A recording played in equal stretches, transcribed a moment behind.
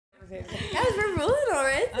Okay. Guys, we're rolling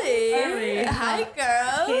already. Are we? Hi,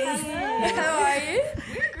 girls. Hey. How are you?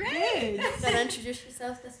 We're great. Then introduce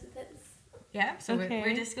yourself, Disco Tits. Yeah, so Okay.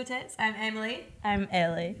 we're Disco Tits. I'm Emily. I'm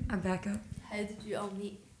Ellie. I'm Becca. How did you all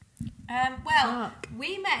meet?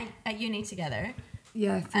 We met at uni together,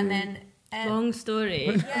 Yeah. and then Long story.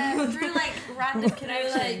 through like random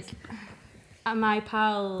connections. My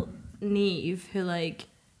pal Neve, who I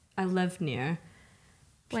lived near,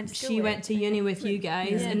 she went to uni with you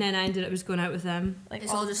guys, and then I ended up just going out with them. Like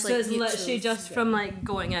It's all just So it's mutuals. literally just from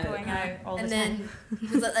going out. going out all the And time.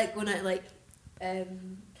 then was it going out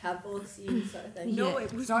cab ball scene sort of thing? No, Yeah.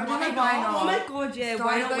 it was Started why like not? Why Not. Oh my god, yeah, Started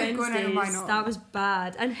why not like going out and Wednesdays? Why Not. That was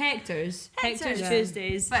bad. And Hector's Yeah.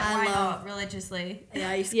 Tuesdays. But I why love- not religiously? Yeah,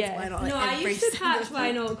 I used to Yeah, why not. no, I every used to single catch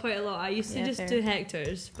Why Not quite a lot. I used to Yeah, just fair. do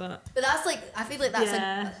Hector's, but But that's I feel like that's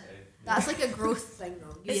yeah. that's a growth thing though.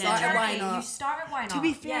 You It's start a at why journey. not. You start at why not. To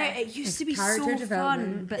be fair, yeah. it used It's to be character so fun,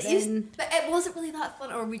 development. but It used- then but it wasn't really that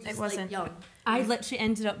fun, or we just wasn't. young. I literally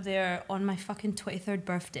ended up there on my fucking 23rd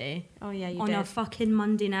birthday Oh yeah, you on did. a fucking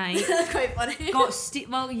Monday night. That's quite funny.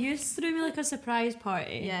 Got you threw me a surprise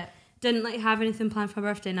party. Yeah. Didn't have anything planned for my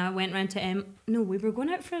birthday, and I went round to no, we were going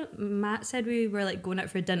out for. Matt said we were going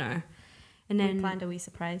out for dinner, and We then planned a wee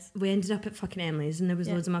surprise. we ended up at fucking Emily's, and there was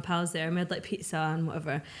Yeah. loads of my pals there, and we had pizza and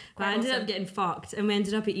whatever. But Quite I ended awesome. up getting fucked, and we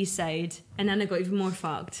ended up at Eastside, and then I got even more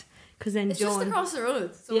fucked because then It's John. just across the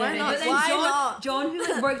road, so Yeah, why not? but then Why John, not? John,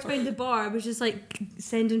 who worked behind the bar, was just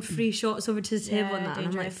sending free shots over to the table Yeah, and that, and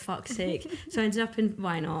I'm like, dangerous. fuck's sake. So I ended up in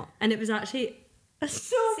Why Not, and it was actually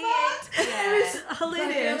so See bad. it? Yeah. It was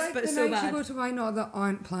hilarious, but the so nights bad. you go to Why Not that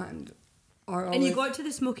aren't planned are always... And you go out to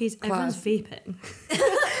the Smokies, everyone's Class. vaping.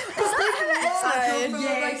 Sorry.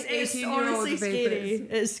 Yes, it's 18-year-old honestly scary. vapors.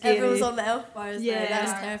 It's scary. Everyone's on the elf bars. Yeah. Yeah,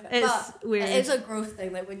 that's terrifying. It's but weird. It's a growth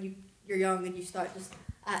thing. When you're young and you start just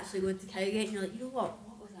actually going to Cowgate, and you're like, you know what?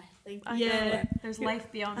 What was I thinking? I Yeah. know. There's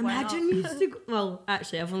life beyond why Imagine not. you used to go, well,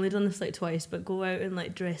 actually, I've only done this twice, but go out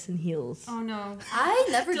and dress in heels. Oh no. I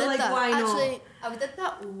never So, did that. why not? Actually, I did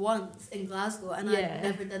that once in Glasgow, and Yeah. I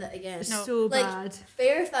never did it again. It's No. so Like, bad.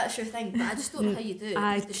 fair if that's your thing, but I just don't know how you do it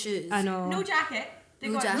with the shoes. I know. No jacket. They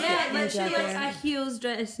No got- jacket. Yeah, No literally jacket. a heels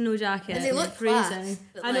dress, no jacket. And they look freezing. class,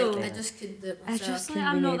 but I know. I just couldn't do it I myself. just Couldn't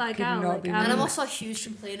I'm be not me, that could gal. not be me. And I'm also a huge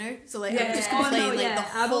complainer, so I yeah, just oh, complain no, the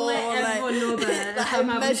I whole will let night. everyone know about it. Like, how I'm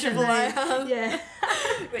having miserable I am. Yeah.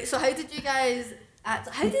 Wait, so how did you guys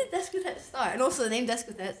how did Disco Tits start? And also the name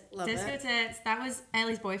Disco Tits, love Disco it. Tits. That was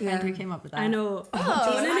Ellie's boyfriend Yeah. who came up with that. I know. Oh. Do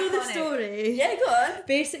you want to know the Iconic. story? Yeah, go on.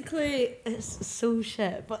 Basically, it's so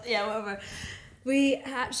shit, but yeah, whatever. We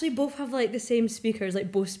actually both have the same speakers,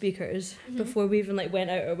 both speakers, before we even went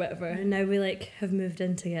out or whatever, and now we have moved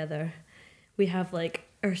in together. We have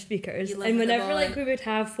our speakers, You live and with the whenever boy. we would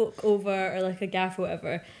have folk over or a gaff or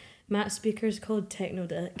whatever, Matt's speaker's called Techno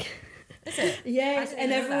Dick. Is it? Yes, I didn't and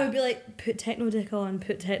know everyone would that. be put Techno Dick on,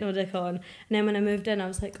 put Techno Dick on. And then when I moved in, I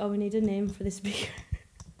was like, oh, we need a name for the speaker.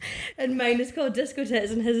 And mine is called Disco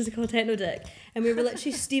Tits and his is called Techno Dick. And we were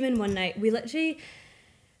literally steaming one night. We literally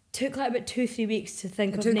took about 2-3 weeks to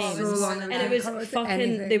think It of took names. so long And it was come up with fucking,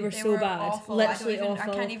 anything. they were They so were bad. awful. I Literally don't even- I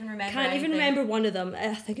awful. can't even remember Can't even anything. remember one of them.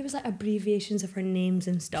 I think it was abbreviations of her names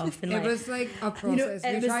and stuff. And It was a process. it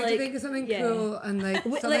We was tried to think of something yeah. cool and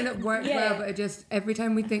something that worked yeah. well, but it just every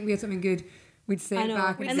time we think we had something good, we'd say I it know.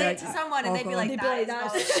 back We'd and say be it like, to someone and they'd be awful. like, They'd be like,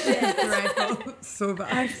 "That is that's not Dreadful. So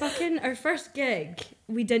bad. our first gig,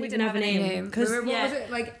 we didn't even didn't have a have a name. Name. Because What was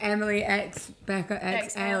it? Emily X Becca X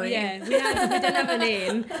X Ellie. yeah, we didn't have a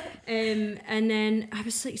name. And then I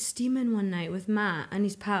was steaming one night with Matt and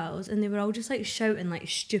his pals, and they were all just shouting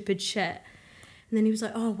stupid shit. And then he was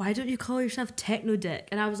like, oh, why don't you call yourself Techno Dick?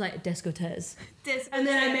 And I was like, Disco Tits. Disco And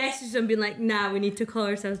then I Tits. messaged them being like, nah, we need to call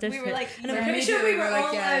ourselves Disco We were Tits. like, and I'm yeah, pretty sure we were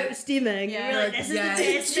all yeah. out steaming. Yeah. We were like, this Yeah. is the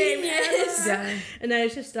tits Genius. Yeah. And then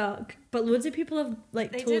it's just stuck. But loads of people have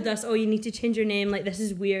told did. us, oh, you need to change your name. This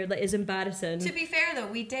is weird. It's embarrassing. To be fair though,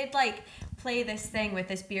 we did play this thing with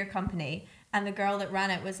this beer company, and the girl that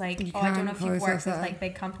ran it was like, You "Oh, I don't can't know if call you've worked yourself with that.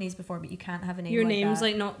 big companies before, but you can't have a name Your like name's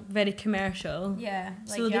that." not very commercial. Yeah,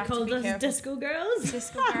 So you they have to called be us careful. Disco Girls.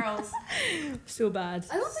 Disco Girls. So bad.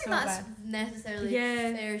 I don't think So that's bad. necessarily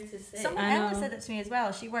Yeah. fair to say. Someone I else know. said that to me as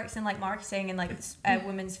well. She works in marketing and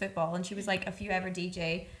women's football, and she was like, if you ever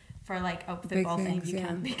DJ for a football thing, things, you yeah.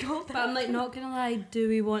 can't be called But that. I'm not gonna lie, do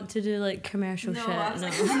we want to do commercial No, shit? I was No.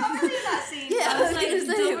 like, I'm not really that scene. Yeah, I was I was gonna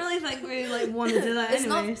say. don't really think we want to do that It's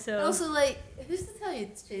anyway. not, So also who's to tell you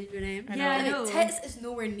to change your name? I Yeah, I know. know. Tits is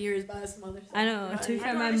nowhere near as bad as some other stuff. I know. You To be what I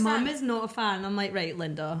fair, mean? my understand. mum is not a fan. I'm like, right,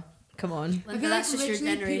 Linda, come on. Linda, that's just your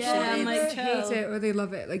literally generation. people Yeah, I'm either like, chill. hate it or they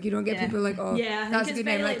love it. Like, you don't get Yeah. people like, oh, Yeah, I think that's a it's good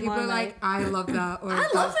very, name. Like, like, people are like, I love that. Or I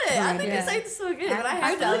love "That's it. I brilliant." think Yeah. it sounds so good. When I I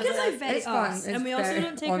heard feel like that, it's like very It's fun. us, It's and we also very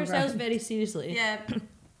don't take on ourselves brand. very seriously. Yeah.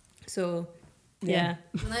 So, Yeah.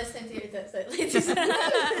 yeah. well, now it's time to get your tits out, ladies. So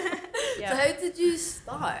Yeah. how did you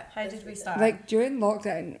start? How did we start? Like, during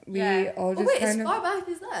lockdown, we Yeah. all Oh just wait, as kind of, far back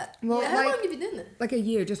as that? Well, yeah, how like- long have you been doing this? like a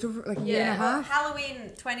year, just over, like a year and a Well, half.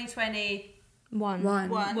 Halloween 2020. One One.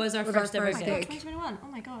 was our Was our first ever first Oh my gig. god, 2021. Oh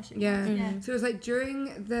my gosh. Yeah. Yeah. So it was like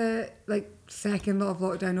during the like second lot of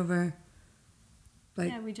lockdown over, like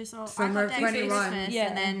Yeah, we just all. summer I got decks for 21. Christmas, Yeah.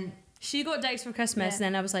 and then She got Dex for Christmas, Yeah. and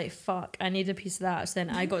then I was like, fuck, I need a piece of that. So then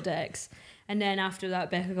I got Dex. And then after that,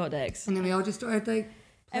 Becca got Dex. and then we all just started like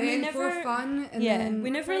And we playing never- for fun, and yeah, then we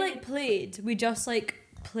never like played. We just like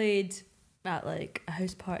played at like a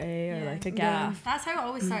house party or Yeah. like a Yeah. gaff. that's how it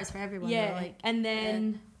always starts for everyone. Yeah, though, like and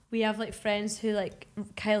then we have like friends who like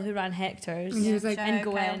Kyle who ran Hector's And he was like- Shout and out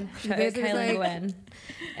Gwen. Kyle. Shout out Basically Kyle and like, Gwen.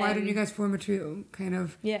 why don't you guys form a trio? Kind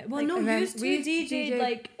of. Yeah, well, like, no, and then you two we DJ'd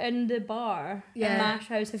like in the bar Yeah. at Mash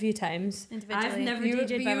House a few times. Individually. I've never You, DJ'd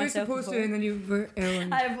by you were myself supposed before. to, and then you were ill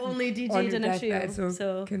and I've only on DJ'd your in a trio, deathbed,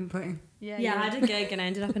 so couldn't play. yeah, I had a gig and I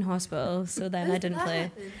ended up in hospital, so then How I did didn't that play.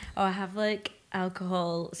 happen? Oh, I have like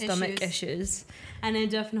alcohol stomach Issues. issues, and I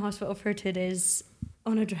ended up in hospital for 2 days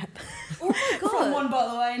on a drip Oh my god. from one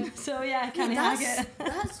bottle of wine. So yeah, I can't hack that's, it.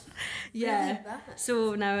 that's Yeah. really bad.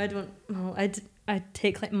 So now I don't. Well, I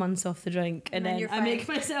take like months off the drink, and And then then you're I make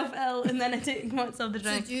fine. myself ill, and then I take months off the So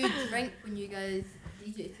drink. do you drink when you guys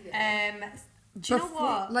DJ together? Do you know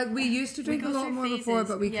what? Like, we used to drink go a lot through more before, phases,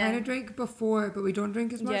 but we yeah. kind of drink before, but we don't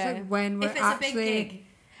drink as much. Yeah. Like when we're If it's a actually big gig,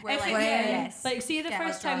 we're If like, it- yeah, yes. Like, see, the Get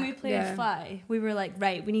first us time we drunk. played Yeah. Fly, we were like,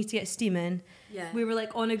 right, we need to get steaming. Yeah. We were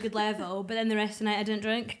like on a good level, but then the rest of the night I didn't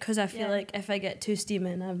drink because I feel Yeah. like if I get too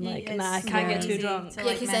steaming, I'm like, It's nah, I can't yeah. get too easy drunk. to, Yeah,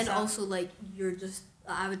 like, because mess then up. also like you're just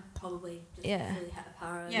I would probably just Yeah. really hit a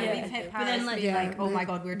power. Yeah, Yeah. we've hit But then, Paris like- being Yeah, like, oh my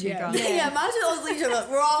god, we're too yeah. drunk. Yeah. Yeah, imagine all the leaders are like,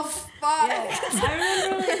 we're all fucked. I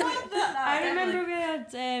remember like, I Definitely. remember we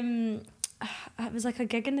had it was like a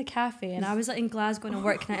gig in the cafe, and I was like in Glasgow on a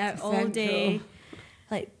work night out all day,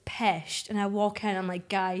 like pissed, and I walk in, I'm like,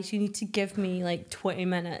 guys, you need to give me like 20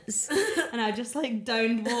 minutes, and I just like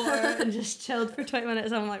downed water and just chilled for 20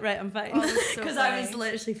 minutes. I'm like, right, I'm fine, Oh, that's so because I was funny.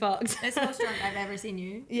 literally fucked. It's the most drunk I've ever seen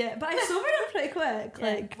you. Yeah, but I sobered up pretty quick. Yeah.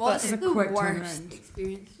 Like, What's It's a the quick worst turnaround.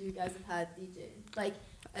 experience you guys have had DJing? Like,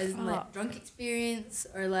 as in, like Fuck. drunk experience,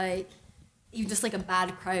 or like even just like a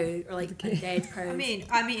bad crowd, or like a dead crowd. I mean,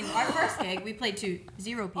 our first gig we played to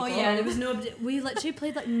 0 people. oh yeah, there was no. We literally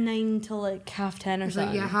played like 9 till like 10:30 or It's like,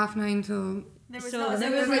 something. yeah, 9:30 till there was So not a there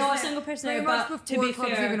single was like- not a single person pretty there, much but to before be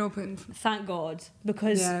clubs fair, even opened. thank God,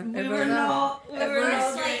 because Yeah, we it were was not. We The were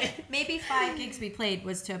first not. like maybe 5 gigs we played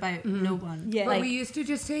was to about no one. Yeah, But like, we used to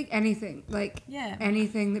just take anything, like Yeah.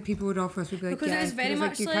 anything that people would offer us. We'd be like, Because it yeah, was very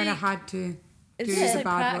much you kind like- of had to it's do just the like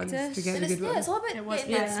bad ones practice. to get and the it's, good yeah, it's ones. all about It was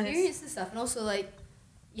getting that practice. experience and stuff, and also like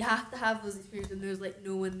you have to have those experiences when there's like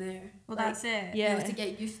no one there. Well, like, that's it. Yeah. You know, to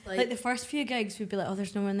get used to like the first few gigs, we'd be like, "Oh,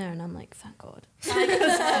 there's no one there," and I'm like, "Thank God." Yeah.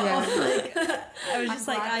 I was I'm just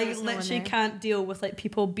like, glad I there was no one literally there. can't deal with like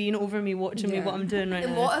people being over me, watching me Yeah. what I'm doing right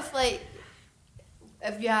And now. what if like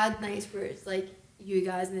if you had nights where it's like you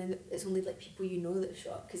guys and then it's only like people you know that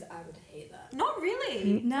show up, because I would hate that. Not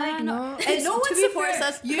really. Nah, Like, no. No. It's, no one to be supports fair,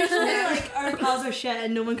 us. Usually, like our pals are shit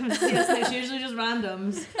and no one comes to see us. And it's usually just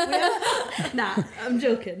randoms. Nah, I'm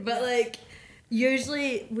joking. But like,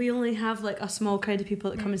 usually we only have like a small crowd of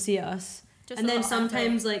people that come and see us, Just and a then little effort.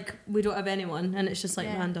 sometimes like we don't have anyone, and it's just like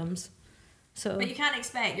Yeah. randoms. So But you can't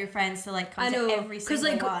expect your friends to like come I know, to every 'cause,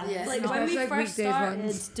 single like, one. yeah. like It's when not- we Especially, like, first weekdays started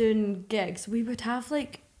ones. doing gigs, we would have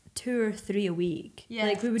like 2 or 3 a week. Yeah.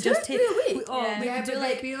 Like we would 2 or just 3 take. a week? We, oh, Yeah. we Yeah, would but do like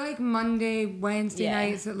like. be like Monday, Wednesday Yeah.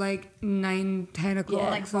 nights at like 9, 10 o'clock. Yeah.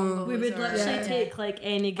 Like so bongos. We would or- literally Yeah. take like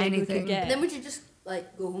any gig we Anything. could get. And then would you just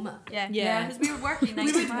like go home after? Yeah, Yeah. because we were working 9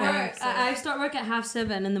 we to would 5. work. so- I start work at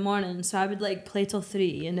 7:30 in the morning, so I would like play till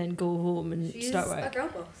 3 and then go home and She's start a work. girl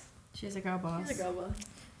boss. She's a girl boss. She's a girl boss.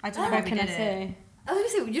 I don't know how What we can I did it. say? I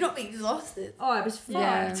was gonna say, you're not exhausted. Oh, I was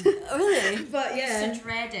Yeah. fucked. Oh, really? But We used to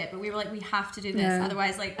dread it, but we were like, we have to do this, Yeah.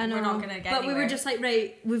 otherwise, like, I know. we're not gonna get But anywhere. we were just like,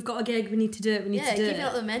 right, we've got a gig, we need to do it, we need Yeah, to do keeping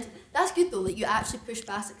up it. the momentum. That's good though. Like you actually push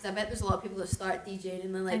past it, because I bet there's a lot of people that start DJing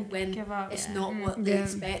and then like And when give up. it's Yeah. not Mm. what they Yeah.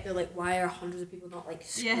 expect, they're like, why are hundreds of people not like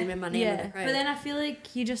Yeah. screaming my name in Yeah, the crowd? but then I feel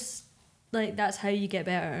like you just like that's how you get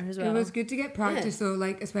better as well. It was good to get practice though,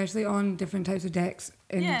 like especially on different types of decks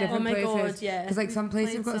in Yeah. Oh different my places. god, yeah. Because like some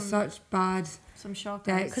places have played got some- such bad some shockers.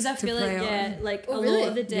 decks. Because I to feel like play yeah, on. like Oh, a really? lot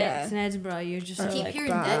of the decks Yeah. in Edinburgh, you're just I sort of keep like, hearing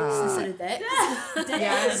bah. decks instead of decks.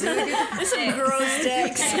 Yeah, really good. There's some gross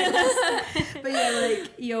dicks. But yeah,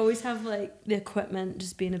 like you always have like the equipment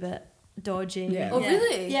just being a bit dodgy. Yeah. Oh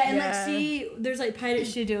really? Yeah, and Yeah. like see, there's like pirate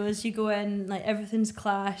studios. You go in, like everything's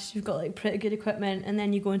clash. You've got like pretty good equipment, and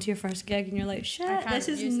then you go into your first gig, and you're like, shit, can't this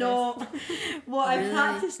is use not what I Really?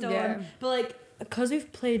 practiced on. Yeah. But like, because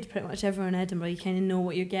we've played pretty much everywhere in Edinburgh, you kind of know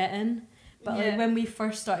what you're getting. But Yeah. like when we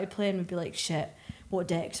first started playing, we'd be like, shit, what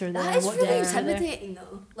decks are there? That is what really decks are there? intimidating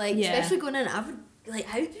though. Like Yeah. especially going in, I would like,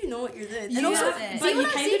 how do you know what you're doing? And You also, have it. see, But you when I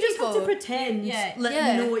kind see of just have to people, pretend, Yeah.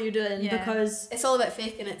 Yeah. you know what you're doing, Yeah. because it's all about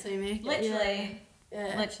faking it till you make it. Literally.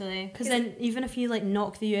 Yeah. Literally. because then even if you like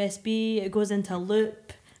knock the USB, it goes into a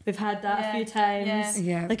loop. We've had that a Yeah. few times.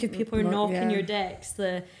 Yeah. Like if people are Lo- knocking yeah. your decks,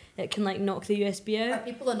 it can like knock the USB Are out.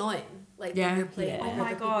 people annoying? Like Yeah. when you're playing. Yeah. with Oh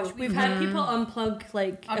my other gosh, people? We've had people unplug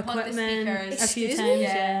like Unplug the equipment speakers. a few Excuse times. me?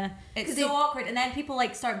 Yeah. It's 'Cause so they- awkward, and then people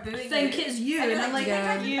like start booing I think you. it's you, And and you're I'm like,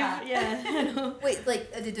 like, yeah. you, yeah, I know. Wait,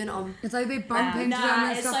 like are they doing it on? It's like they bump into them Nah,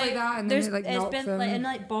 and it's stuff like that, and then there's it like it's knocks been them. like in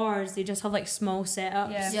like bars they just have like small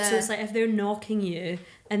setups. Yeah. Yeah. So it's like if they're knocking you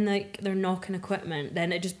and like they're knocking equipment,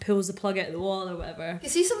 then it just pulls the plug out of the wall or whatever. You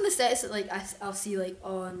see some of the sets that like I'll see like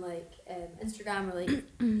on like Instagram or like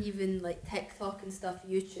even like TikTok and stuff,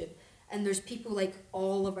 YouTube, and there's people like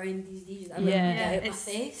all around these DJs. I'm like, Yeah. get out my It's-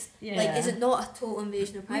 face. yeah. Like, is it not a total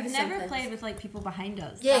invasion of privacy? We've never sometimes? played with like people behind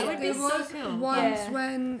us. Yeah, That would be There so was cool. once Yeah.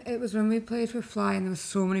 when we played for Fly, and there was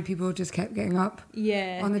so many people just kept getting up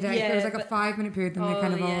Yeah. on the deck. Yeah, There was like a but 5-minute period, and they Oh,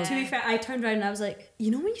 kind of yeah. all. to be fair, I turned around and I was like,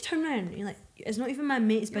 you know when you turn around, you're like, it's not even my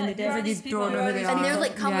mates You're behind like, the who are desk. these You people? don't know who they And are. they're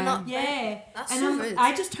like coming Yeah. up. Yeah. That's And so I'm, rude.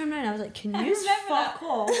 I just turned around and I was like, can you remember that. fuck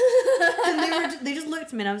off? And they just looked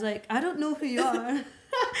at me and I was like, I don't know who you are.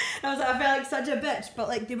 And I was like, I felt like such a bitch, but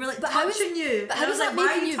like they were like But how is- touching you. But And how I was does that like,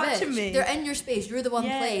 why are make you you touching bitch? me? They're in your space. You're the one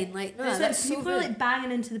Yeah. playing. Like, no, It's like that's so people are rude. like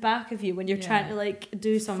banging into the back of you when you're Yeah. trying to like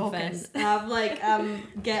do something. Focus. And I'm like,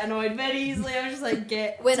 get annoyed very easily. I was just like,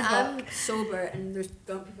 get When to I'm fuck. sober and there's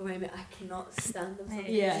drunk people around me, I cannot stand them. Sometimes.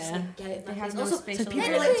 Yeah. Just, like, get out They my have face. no Also, spatial So people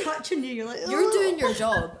are awareness. like touching you. You're like, you're "Oh." doing your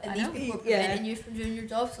job, and I these know. people are Yeah. preventing you from doing your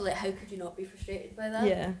job. So like, how could you not be frustrated by that?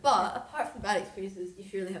 Yeah. But apart from bad experiences, you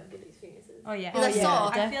surely have good experiences. Oh yeah. Because I yeah, saw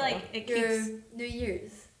I feel like it your keeps. New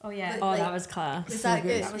Year's. Oh yeah. Like- Oh, that was class. Was So that good.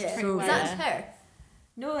 good? That was Yeah. pretty Was well. that in Perth?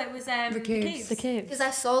 No, it was The Caves. The cave. Because I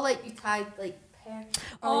saw like you tagged like Perth.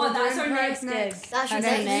 Oh, we're that's doing our Perth next gig. That's your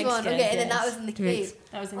That's our next one. gig, Okay, and then that yes. was in the Great. cave.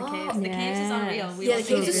 That was in the Oh, caves. The caves is unreal. We Yeah, the went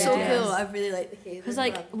caves to is so yeah. cool. I really like the caves. Because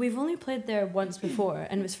like we've only played there once before,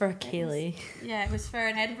 and it was for a Kaylee, Yeah, it was for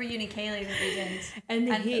an Edinburgh Uni Kaylee that we did. and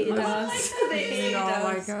they And hated it was us. like- they hated Oh my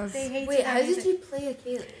us. gosh. They hated Wait, our how did music. you play a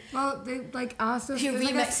Kaylee? Well, they like asked us. You're it was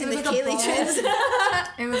like a- remixing it the was like a Kaylee ball. tunes.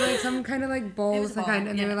 It was like some kind of like balls was a and kind, ball,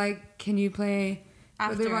 and they yeah. were like, "Can you play?"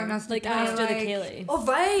 But they After. wanted us to Like play, after the like, Kaylee. Oh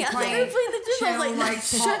right, I thought you were Like, playing the tunes. I chill, was like, like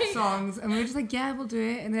that's pop shite. songs, and we were just like, "Yeah, we'll do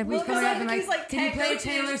it." And then if we Well, come because up I and think like, it's like "Can you play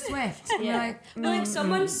techno Taylor tunes." Swift?" And we're Yeah. like, But like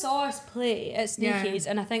someone saw us play at Yeah. Sneaky's,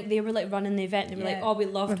 and I think they were like running the event. And they were like, Yeah. "Oh, we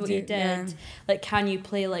loved what you Loved did. it, yeah. Like, can you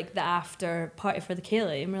play like the after party for the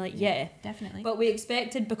Kaylee?" And we're like, "Yeah." Definitely. But we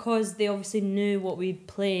expected, because they obviously knew what we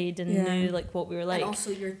played and Yeah. knew like what we were like. And also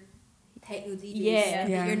you're techno DJs. Yeah.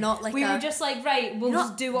 Yeah. You're not like we a, were just like, right, we'll You're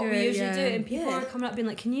just not- do what do we it, usually yeah. do. And people Yeah. are coming up being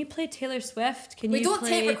like, can you play Taylor Swift? Can we you don't play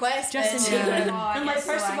take requests. Justin bitch. Yeah. Timberlake? Oh, I I'm get like,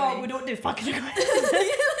 so first of all, angry. we don't do fucking requests. Like, what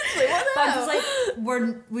the But I'm hell? just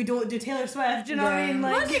like, we don't do Taylor Swift. Do you know what I mean? Yeah.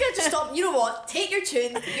 Why Like, don't you guys just stop? You know what? Take your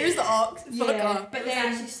tune. Here's the aux. Fuck Yeah. off. But it was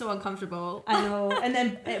actually so uncomfortable. I know. And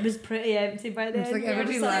then it was pretty empty by then. It's like We were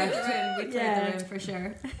everybody just like, left. We played Yeah. the room for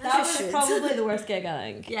sure. that You was should. probably the worst gig, I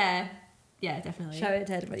think. Yeah. Yeah, definitely. Shout out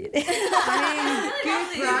to Edinburgh Uni. I mean,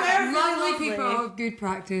 good They're practice. really Lovely lovely. people, good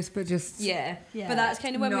practice, but just Yeah. Yeah. But that's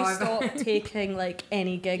kind of when we No, I've- stopped taking like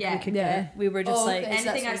any gig Yeah. we could Yeah. get. We were just Oh, like, okay.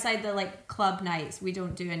 Anything That's outside the like club nights we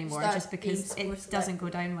don't do anymore Start just because being it so doesn't go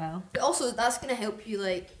down well. But also, that's gonna help you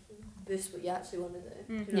like boost what you actually want to do.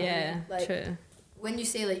 Do you know what I yeah, mean? Like true. when you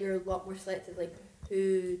say like you're a lot more selective, like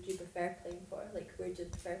who do you prefer playing for? Like where do you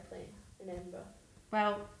prefer playing in Edinburgh?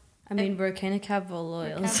 Well, I mean, we're kind of Cavall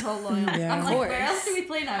loyals. Capital loyal. Yeah. I'm Of like, where course. else do we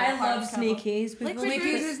play now? I apart love from Capital? Sneakies. We've Like, only Richards-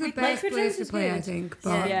 Sneakies is the like, best Richards place to is play, I good. think.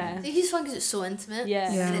 But Yeah. See, he's fun because it's so intimate.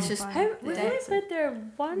 Yeah. Yeah. And it's just So How fun. we've Yeah. only played there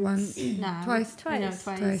once, Nah. Twice. twice, No,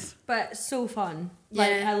 twice. twice. but so fun. Like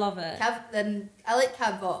Yeah. I love it. I like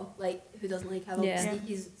Cab Vault. Like who doesn't like Cab Vault? Yeah.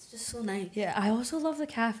 Sneakies, it's just so nice. Yeah, I also love the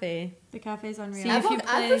cafe. The cafe's unreal. See, I if you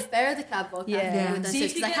play- prefer the Cab Vault. Yeah. Yeah. Because See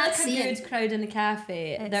if you I get can't like a see good it. crowd in the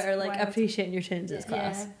cafe It's that are like wild. appreciating your tunes, it's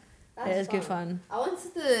class. Yeah. That's It is good fun. I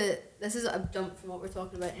wanted to. This is a jump from what we're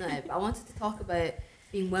talking about now, but I wanted to talk about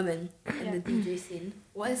being women in the DJ scene.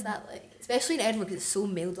 What is that like? Especially in Edinburgh, because it's so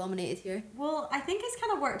male dominated here. Well, I think it's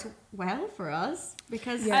kind of worked well for us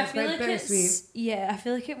because Yeah, I feel like bittersweet. it's I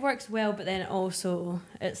feel like it works well, but then also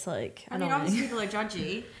it's like I mean, annoying. obviously people are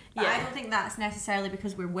judgy, but I Yeah. don't think that's necessarily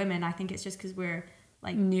because we're women. I think it's just because we're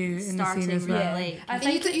like New in the starting scene as really well. late. I And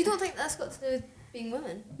think you don't think that's got to do with being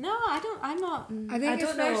women? No, I don't. I'm not. I think I don't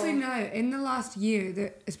especially know. now, in the last year,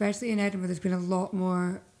 that especially in Edinburgh, there's been a lot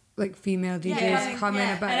more like female DJs Yeah, coming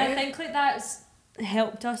yeah. about. and I think like that's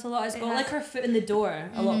helped us a lot. It's It got has. like our foot in the door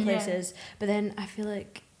a lot of Yeah. places, but then I feel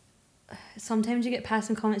like sometimes you get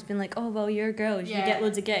passing comments being like, oh well, you're girls, you Yeah. get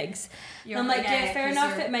loads of gigs. I'm like, yeah, fair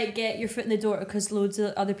enough, it might get your foot in the door because loads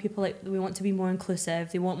of other people like, we want to be more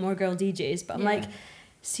inclusive, they want more girl DJs, but I'm Yeah. like,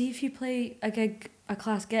 see if you play a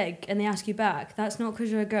class gig and they ask you back, that's not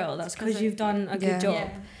because you're a girl, that's because you've done a good Yeah. job.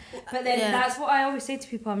 Yeah. But then Yeah. that's what I always say to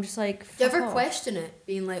people, I'm just like, Do you fuck ever off. question it?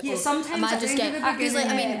 Being like, Yeah, oh, sometimes am I I just think getting... in the Because, like, I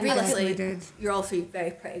mean, beginning, I definitely realistically, did. you're all three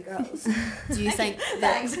very pretty girls. Do you think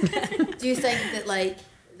that... do you think that, like,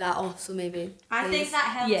 that also maybe... I plays- think that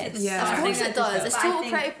helps. Yes. At the Yeah. start. Of course I it think does. so. It's But I total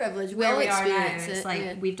think pretty privilege. We Where all we are now, experience it. it's like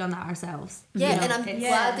yeah. we've done that ourselves. Yeah, You know? and I'm It's-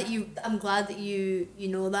 glad that you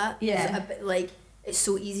know that. Yeah. It's a bit, like, it's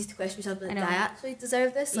so easy to question yourself, like, I do know. I actually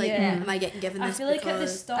deserve this? Like, Yeah. am I getting given I this feel like at the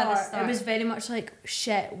because... start it was very much like,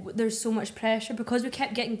 shit, there's so much pressure because we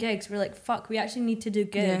kept getting gigs. We're like, fuck, we actually need to do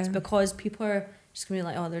good Yeah. because people are just gonna be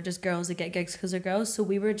like, oh, they're just girls that get gigs because they're girls. So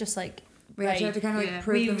we were just like, We actually have to kind of Yeah. like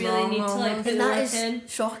prove we them really wrong need to like almost. put And the that work is in.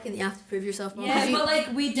 shocking that you have to prove yourself wrong. Yeah, 'Cause you- but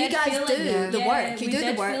like we did guys feel do like the yeah, work. You we do the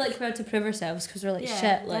did work. feel like we had to prove ourselves because we're like, Yeah,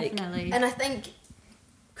 shit, like definitely. And I think,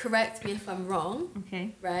 correct me if I'm wrong,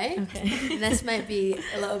 Okay. right? okay. And this might be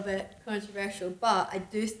a little bit controversial, but I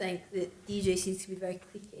do think that DJ seems to be very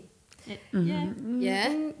cliquey. Yeah.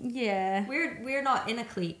 Yeah? Yeah. We're not in a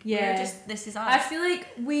clique. Yeah. We're just this is us. I feel like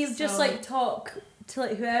we just So- like talk to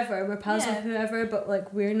like whoever, we're pals Yeah. with whoever, but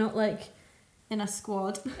like we're not like in a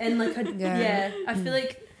squad. in like a Yeah. I feel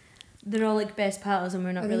like they're all like best pals and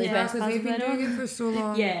we're not really yeah, best because pals they've with been doing anyone. it for so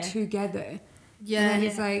long Yeah. together. Yeah. And then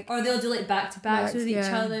it's like, Or they'll do like back to backs with each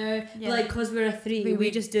Yeah. other. Yeah. But like because we're a three, We- we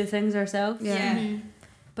just do things ourselves. Yeah. Yeah. Mhm.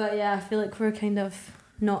 But yeah, I feel like we're kind of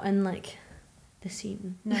not in like the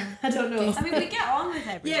scene. No. I don't know. I mean, we get on with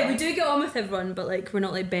everyone. Yeah, we do get on with everyone, but like we're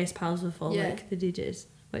not like best pals with all Yeah. like the DJs,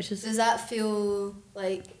 which is Does that feel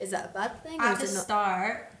like, is that a bad thing? Or At the is it not?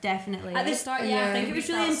 start, definitely. at the start. Yeah, Yeah. I think it was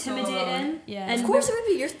We really felt so intimidating. alone. Yeah. and Of course it would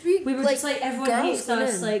be. You're three, we were like, just like everyone girls hates going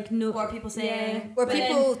us. in. Like no, What are people saying? Or But then-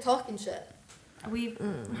 people talking shit. We've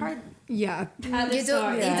heard. yeah. at the You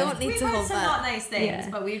start, don't, yeah. you don't need We've to heard hold some back. not nice things, Yeah.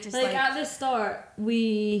 but we've just like like. at the start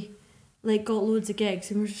we like got loads of gigs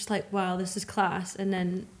and we're just like, wow, this is class. And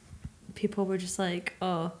then people were just like,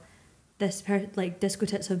 oh, like Disco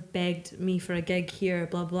Tits have begged me for a gig here,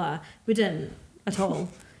 blah blah. We didn't at all.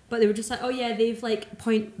 But they were just like, oh yeah, they've like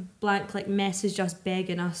point blank like messaged us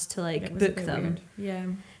begging us to like It was a book bit them. weird. Yeah.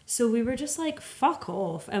 So we were just like, fuck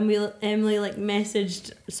off. And Emily like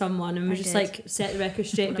messaged someone and we I just did. like set the record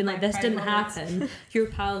straight and One being of like, my this proud didn't moments. happen. Your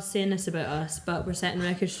pal's saying this about us, but we're setting the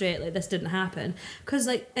record straight, like this didn't happen. Because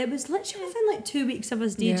like it was literally within like 2 weeks of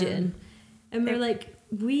us Yeah. DJing. And we're like,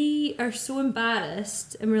 we are so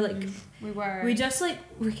embarrassed and we're like, We were. we just like,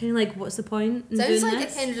 we're kind of like, what's the point in Sounds doing like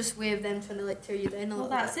this? a kind of just way of them trying to like tear you down a Well, little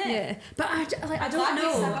that's bit. it. Yeah, but I don't glad we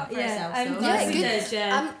know. stuck up for Yeah, ourselves, I'm though. glad Yeah, we good. did.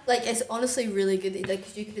 Yeah, I'm like, it's honestly really good that you did,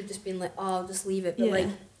 because you could have just been like, oh, I'll just leave it, but Yeah.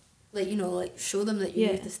 like you know, like show them that you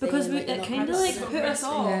yeah, need to stay. because and, we like, you're it not kind of gonna like stop. put us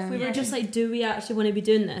off. Yeah. We were Yeah. just like, do we actually want to be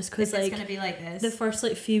doing this? Because If it's like gonna be like this. the first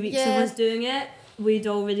like few weeks Yeah. of us doing it, we'd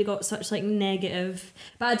already got such like negative.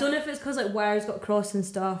 But I don't know if it's because like wires got crossed and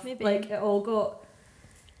stuff. Maybe. Like it all got.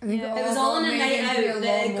 I think Yeah. It was all on a made night it out a that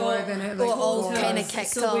lot it more got- than it got like all was. kinda kicked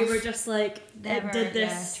So we off. were just like, Never it did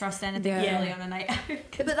this. trust anything Yeah. really on a night out.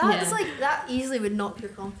 But that is Yeah. like that easily would knock your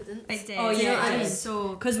confidence. It did. Oh, yeah, You know what I I mean? was so.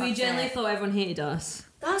 Because we upset. generally thought everyone hated us.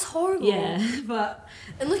 That's horrible. Yeah, but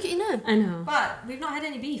And look at you now. I know. But we've not had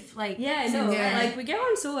any beef. Like. Yeah, so, no, Yeah. like we get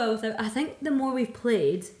on so well with it. I think the more we've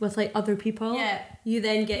played with like other people, Yeah. you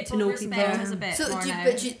then get to People know respect people. us a bit So more do you, now.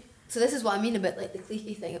 but you, so this is what I mean about like the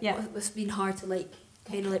cliquey thing. Yeah. It's been hard to like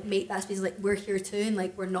kind of like make that space like we're here too, and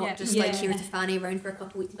like we're not Yeah. just like Yeah. here to fanny around for a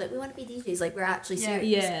couple of weeks. Like we want to be DJs. Like we're actually Yeah.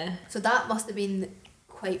 serious. Yeah, So that must have been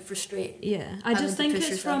quite frustrating. yeah. I Having just to think push it's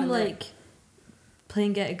yourself from in there. like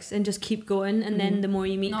playing gigs and just keep going, and then the more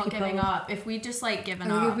you meet not people, giving up. If we just like I given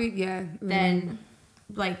think up, if we, yeah, then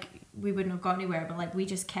like we wouldn't have got anywhere. But like we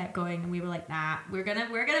just kept going, and we were like, nah, we're gonna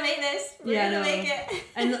make this. We're Yeah, I gonna know. make it.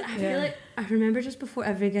 And I feel Yeah. like I remember just before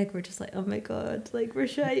every gig, we're just like, oh my god, like we're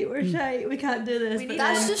shy, we can't do this. We But need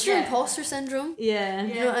That's then- just your Yeah. imposter syndrome. yeah.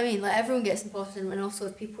 You know what I mean? Like everyone gets imposter syndrome, and also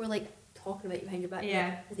if people are like talking about you behind your back.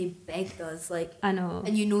 Yeah. Because they begged us, like, I know.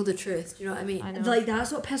 and you know the truth. Do you know what I mean? I know. Like,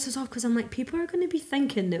 that's what pisses us off, because I'm like, people are going to be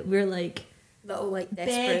thinking that we're like Little like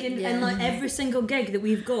desperate. begging, and like every single gig that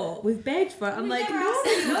we've got, we've begged for it. I'm like,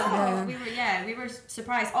 no. We were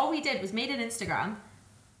surprised. All we did was made an Instagram,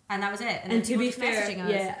 and that was it. And then to people be just fair, messaging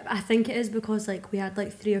us. yeah, I think it is because like we had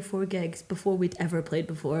like 3 or 4 gigs before we'd ever played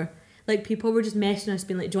before. Like people were just messaging us,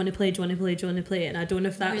 being like, "Do you want to play? Do you want to play? Do you want to play?" And I don't know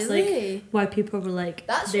if that's Really? like why people were like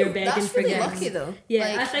That's they're begging that's for really gigs. lucky though. Yeah,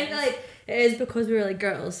 Like, I think like it is because we were like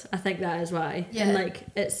girls. I think that is why. Yeah. And like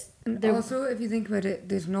it's And there- also, if you think about it,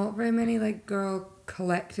 there's not very many like girl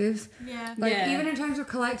collectives. Yeah. Like Yeah. even in terms of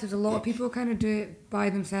collectives, a lot of people kind of do it by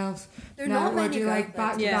themselves. There are now, not or many do girl like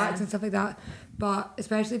back to collectives. backs Yeah. and stuff like that. But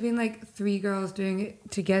especially being like 3 girls doing it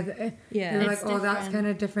together, Yeah. you're like, It's oh, that's different. kind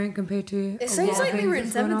of different compared to. it a sounds lot like of we were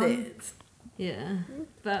things that's going on. intimidated. yeah,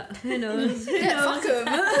 but who knows? Who Yeah, knows? fuck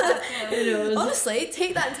 'em. Who knows? Honestly,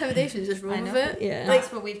 take that intimidation, just roll I with know. it. Yeah. Like,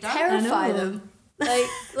 That's what we've done. terrify I know. them. Like,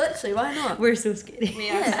 literally, why not? We're so scary. We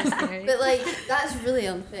are so scary. But like, that's really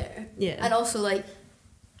unfair. Yeah. And also, like,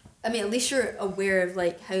 I mean, at least you're aware of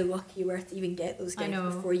like how lucky you were to even get those I gigs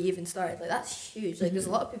know. before you even started. Like, that's huge. Like, there's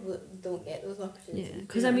a lot of people that don't get those opportunities. Yeah, Do you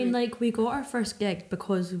because know I what mean, like, we got our first gig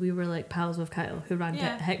because we were like pals with Kyle, who ran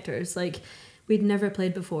Yeah. Hector's. Like, we'd never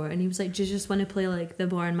played before, and he was like, "Do you just want to play like the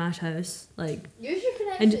bar and mash house?" Like, use your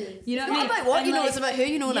and connections. you know It's what I not mean? about what And, you know; like, it's about who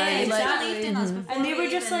you know now. Yeah, Like, exactly. Believed in us before and they we were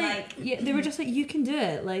just even, like, yeah, they were just like, "You can do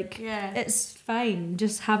it. Like, Yeah. it's fine.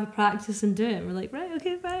 Just have a practice and do it." And we're like, "Right,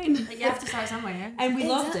 okay, fine." Like, you have to start somewhere. And we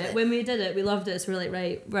loved it Exactly. when we did it. We loved it, so we're like,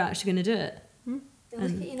 "Right, we're actually gonna do it." look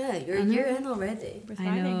at you now. You're a I know. year in already. We're I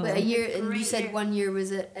thriving. know. But a year, and you Great said year. 1 year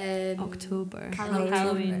was it? October, Halloween.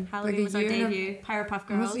 Halloween. Halloween Like a was our year and a- debut. Powerpuff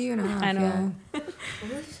Girls. Almost a year and a half. I know.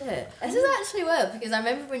 Holy shit! This is actually wild because I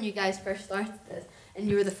remember when you guys first started this, and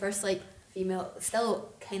you were the first like female.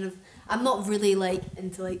 Still, kind of. I'm not really like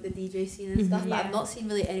into like the DJ scene and stuff, but Yeah. I've not seen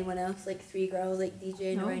really anyone else like 3 girls like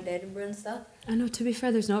DJing No. around Edinburgh and stuff. I know. To be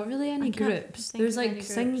fair, there's not really any I can't groups. think There's of any like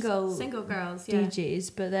groups. Single girls. Yeah.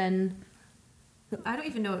 DJs, but then I don't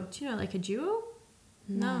even know. Do you know like a duo?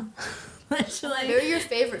 No. Who literally. are your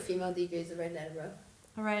favourite female DJs around Edinburgh?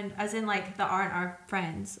 Around, as in like that aren't our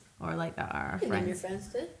friends, or like that are our You name your friends.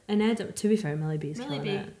 friends too. And Edinburgh, to be fair, Millie B's Millie killing B.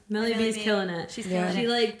 it. Millie Millie B's B. killing it. She's Yeah. killing She it.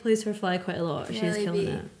 like plays her fly quite a lot. She's Millie killing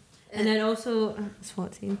B. it. And then also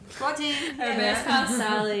SWAT team. Squad team. Rebecca,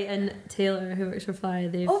 Sally, and Taylor, who works for Fly,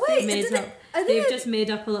 they've Oh, wait, made did they- up. are They've they- just made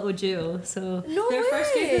up a little duo. So No their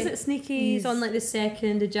first gig was way. at Sneaky's on like the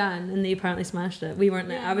 2nd of Jan, and they apparently smashed it. We weren't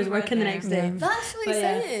there. Yeah, I was we weren't working the there. next day. Yeah. That's really But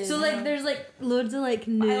yeah. exciting. So like, there's like loads of like But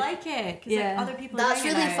new. I like it because Yeah. like other people. are That's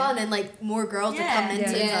doing really it fun, and like more girls Yeah. are coming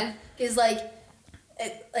into Yeah. it. Because like,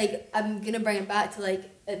 it like I'm gonna bring it back to like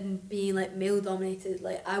it being like male dominated.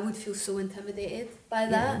 Like I would feel so intimidated by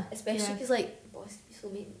that, Yeah. especially Yeah. because like boys can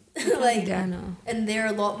be so mean. like, I know. and they're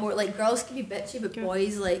a lot more like girls can be bitchy, but Good.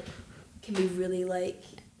 boys like can be really like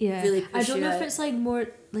Yeah, really I push don't you know if out. it's like more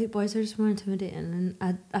like boys are just more intimidating,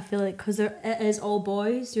 and I feel like because it is all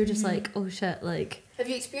boys, you're just like, oh shit, like Have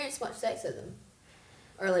you experienced much sexism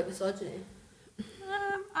or like misogyny?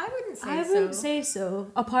 I wouldn't say I so. wouldn't say so.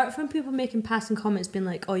 Apart from people making passing comments, being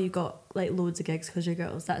like, oh, you got like loads of gigs because you're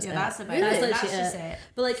girls. That's Yeah, it. that's about Really? it. That's That's literally just it. it.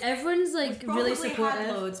 But like everyone's like We've really probably supportive.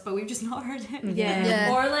 had loads, but we've just not heard it. Yeah.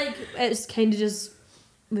 Yeah. Or like it's kind of just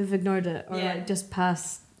we've ignored it, or Yeah. like just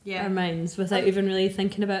passed Yeah. our minds without even really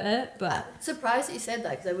thinking about it. But I'm surprised that you said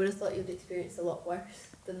that because I would have thought you'd experienced a lot worse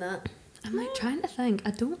than that. I'm like trying to think.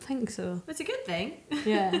 I don't think so. It's a good thing.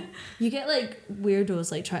 Yeah, you get like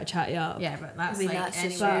weirdos like try to chat you up. Yeah, but that's I mean, like that's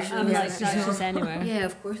just anywhere. social. I'm Yeah, like it's that's just- just anywhere. Yeah,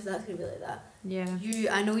 of course that's gonna be like that. Yeah.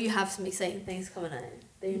 I know you have some exciting things coming out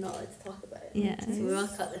that you're not allowed to talk about. Yeah. So we will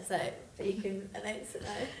cut this out, but you can announce it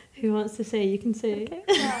now. Who wants to say? You can say.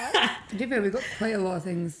 To be fair, we've got quite a lot of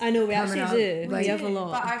things. I know we coming actually up. do. Like, We have a But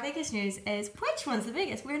lot. our biggest news is which one's the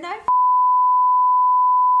biggest? We're now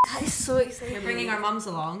That is so exciting. we're bringing our mums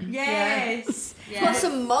along. Yes. Got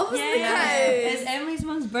some mums in the It's crowd. Emily's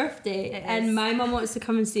mum's birthday, It and is. my mum wants to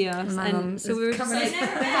come and see us, My and mum so is we were just coming. like,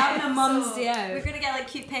 we're having a mum's day We're out. gonna get like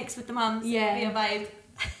cute pics with the mums. Yeah. It'll be a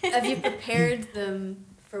vibe. Have you prepared them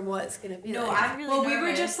for what it's gonna be? No, like? I'm really Well, nervous. we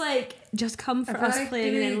were just like, just come for I feel us like,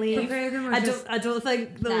 playing do and then we leave. compare them or I just- don't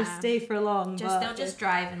think they'll Nah. stay for long. just but they'll just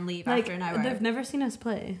drive and leave like after an hour. they've never seen us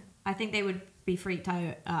play. I think they would be freaked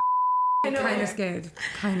out. Kind of scared.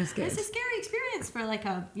 Kind of scared. It's a scary experience for like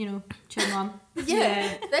a chill mom.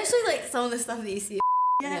 Yeah, especially like some of the stuff that you see.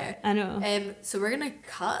 Yeah. I know. So we're gonna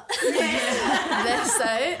cut this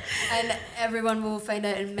out, and everyone will find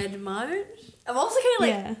out in mid-March. I'm also kind of like,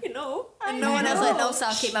 Yeah. you know, and no one else like, no, so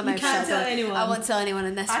I'll keep my mouth shut. can't tell But anyone. I won't tell anyone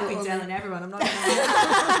in this. I've will been only- telling everyone. I'm not gonna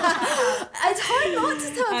lie. It's hard not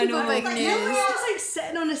to tell I people know. big Like, news. you're just like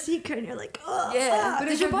sitting on a secret and you're like, oh, Yeah. But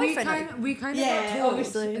Did it's your like boyfriend? we kind of Yeah, got told,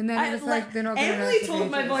 obviously. and then it was like they're not going to Emily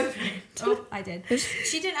told my boyfriend. Oh, I did.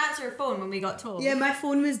 She didn't answer her phone when we got told. Yeah, my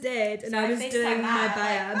phone was dead and So I I was FaceTimed doing my Matt,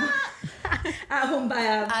 biab. At home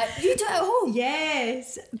biab. You do it at home.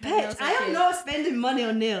 Yes. nails Bitch, are I am cute. not spending money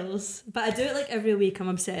on nails, but I do it like every week. I'm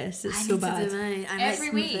obsessed. It's I so need bad. to do mine. I might Every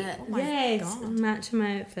sneak week. it. Oh my Yes, God. match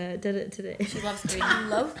my outfit. Did it today. She loves green.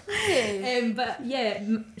 Lovely. But yeah,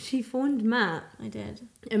 she phoned Matt I did.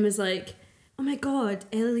 and was like, "Oh my God,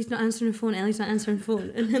 Ellie's not answering her phone. Ellie's not answering her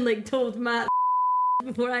phone," and then like told Matt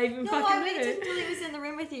before I even No, fucking I knew. waited until he was in the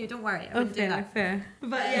room with you. Don't worry, I Oh, wouldn't do that. fair.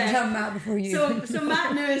 But Tell yeah. Matt before you. So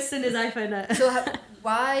Matt knew as soon as I found out. So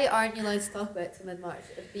why aren't you allowed to talk about it till mid-March?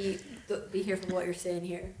 Be here for what you're saying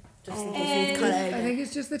here. Just in case you cut it I out. think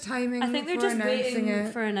it's just the timing I think they're for just announcing waiting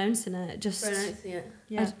it. for announcing it. Just For announcing it.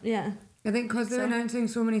 yeah. Yeah. I think because they're So- announcing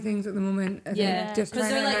so many things at the moment. I Yeah, think just because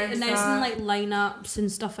trying they're to like announce announcing that. like lineups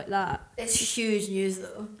and stuff like that. It's huge news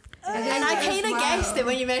though. I think And I as kind of well. guessed it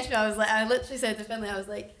when you mentioned it. I was like, I literally said to Finlay, I was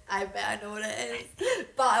like, I bet I know what it is.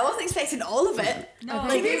 But I wasn't expecting all of it. No, I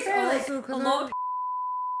To think be it's fair, like, also a 'cause lot of- of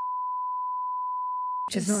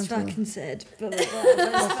It's not just until- fucking said. But We're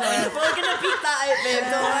gonna beat that out, babe.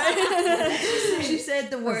 Don't worry. she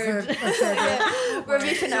said the word. That's it. We're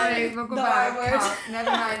beeping Sorry, out. we'll go the back. R word. Cut.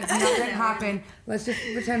 Never mind. Nothing happened. Let's just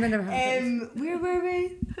pretend that never happened. Where were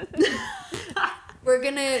we?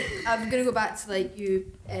 I'm gonna go back to like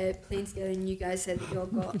you playing together, and you guys said that you all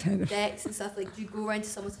got decks and stuff. Like, do you go around to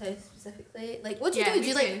someone's house specifically? Like, what do you Yeah, do? we Do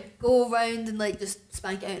you like go around and like just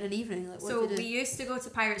spank it out in an evening? Like, what So do you do? we used to go to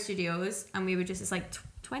Pirate Studios, and we would just, it's like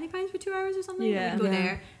 £20 for 2 hours or something. Yeah. We'd go Yeah.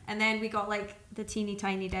 there, and then we got like the teeny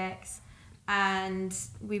tiny decks, and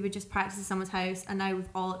we would just practice at someone's house. And now we've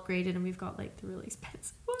all upgraded, and we've got like the really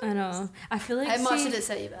expensive ones. I know. I feel like How much see, did it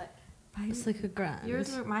set you back? it's like $1,000.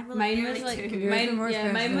 Yours were, mine were like Mine nearly was like two. Yours were more mine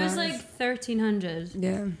expensive was than like ours. 1,300.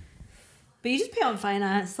 Yeah. But you just pay on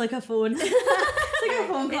finance like a phone. It's like a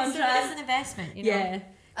phone It's contract. an investment, you know. Yeah.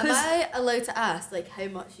 Am 'Cause- I allowed to ask like how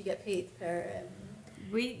much you get paid per?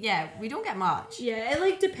 We don't get much. Yeah, it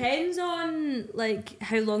like depends on like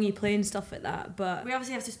how long you play and stuff like that. But We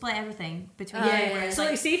obviously have to split everything between. yeah, whereas, so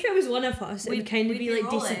like say if it was one of us, it would we'd- kind of we'd be be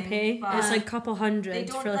like decent rolling, pay. but It's like a couple they hundred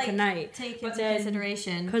don't for like a night. take But into then-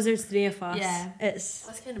 consideration. Because there's 3 of us. Yeah. It's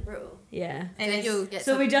That's kind of brutal. yeah. It Then is- you'll get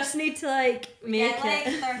So some- we just need to like we make get like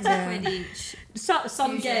it. 30 quid each.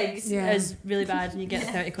 Some usually. gigs Yeah. is really bad and you get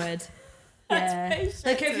 30 quid. Yeah. That's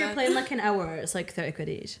Like pretty if you're shit. playing like an hour, it's like 30 quid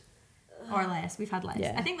each. Or less. We've had less.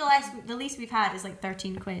 Yeah. I think the least we've had is like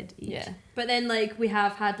 13 quid each. Yeah. But then like we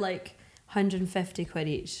have had like 150 quid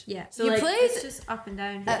each. Yeah. So You like played It's just up and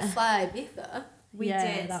down. at Fly Ibiza. We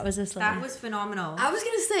yeah, did. that was a slam. That was phenomenal. I was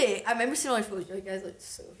gonna say, I remember seeing all your photos. You guys looked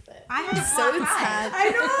so fit. I had a so black eye. tan. I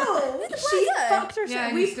know. she eye. fucked herself. Yeah,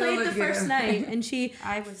 and we you still played the look first good. night, and she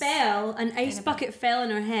I was fell. An ice a bucket fell in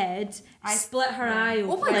her head. I split her eye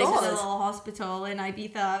Oh open. my like, God. to the little hospital in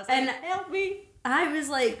Ibiza. I was And- like, help me. I was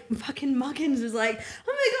like, fucking Muggins was like,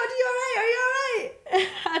 oh my God, are you alright? Are you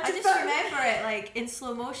alright? I just remember it like in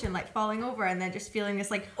slow motion, like falling over and then just feeling this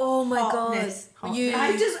like Oh my hotness, God.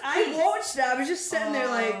 hotness. I watched it. I was just sitting there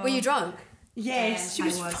like, Were you drunk? yes, she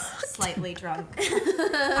was. I was slightly drunk.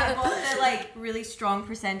 I bought the like really strong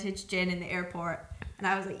percentage gin in the airport, and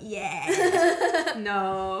I was like, yeah,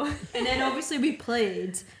 no. And then obviously we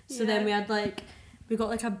played, so then Yeah. we had like. We got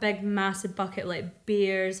like a big massive bucket like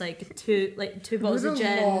beers, like two bottles of was a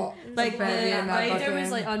gin. lot Like of the beer in that rider bucket.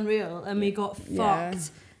 was like unreal, and we got Yeah.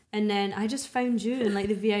 fucked. And then I just found you in like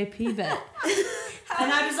the VIP bit,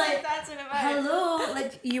 and I was like, that's what about. hello,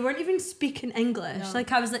 like you weren't even speaking English. No.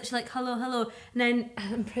 Like I was literally like hello, hello, and then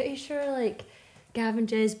I'm pretty sure like Gavin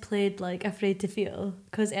Jez played like Afraid to Feel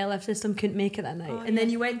because LF System couldn't make it that night, Oh, and then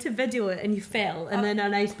yeah. you went to video it and you fell, and Oh. then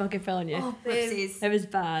an ice bucket fell on you. Oh, babe. Whoopsies. It was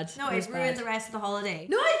bad. No, it was it ruined bad. the rest of the holiday.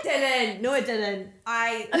 No, it didn't. No, it didn't.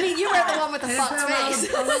 I mean, you were the one with the fucked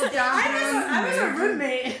face. A little I was a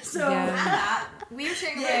roommate, so Yeah. And that, we were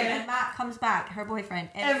sharing a room, Yeah. and Matt comes back, her boyfriend,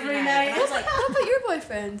 Every every night. And I was like, How about your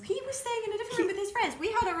boyfriend? he was staying in a different room with his friends.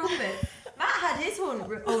 We had our own book. Matt had his own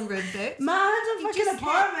room booked. man had a He fucking just kept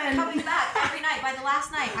apartment. coming back every night. By the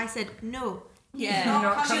last night, I said no. He's Yeah. not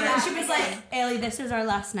Not coming coming back. She was like, Ellie, this is our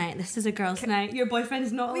last night. This is a girls' night. Your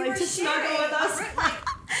boyfriend's not we allowed were to snuggle sharing with us. a room, like,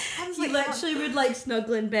 I was He like, literally would like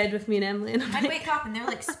snuggle in bed with me and Emily, and I'm I'd like, wake up and they were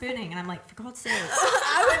like spooning, and I'm like, for God's sake.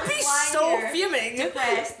 I would be Lying so here, fuming.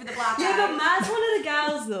 depressed with a black yeah, but eye. Matt's one of the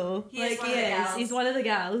gals though. He is like one he of the is. gals. He's one of the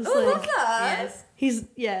gals. Oh, I like, love that. Yes.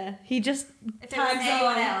 he just If it was tags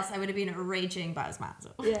anyone on. else, I would have been raging, but it's Matt.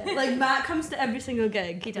 So. Yeah, like Matt comes to every single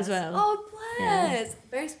gig He does. as well. Oh, bless.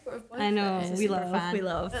 Very supportive boyfriend. I know, He's a we super love, fan. we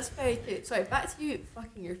love. That's very cute. Sorry, back to you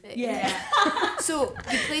fucking your face. Yeah. So,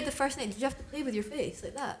 you played the first night. Did you have to play with your face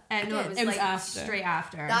like that? No, Again? it was It was like after. straight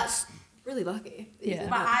after. That's really lucky. that you Yeah. did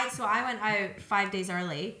But that. I went out 5 days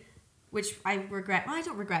early, which I regret. Well, I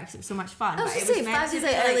don't regret because it was so much fun. I was but just it saying, meant 5 to days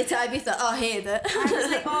be, like early like, to Ibiza. Oh, I hated it. I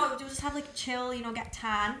was like, oh, we'll just have like a chill, get a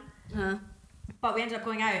tan. Uh-huh. But we ended up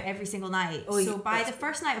going out every single night. Oh, So by the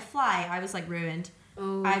first night of Fly, I was like ruined.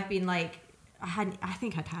 Oh. I've been like, I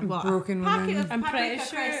think I'd had what? Broken a packet woman. of I'm pretty paprika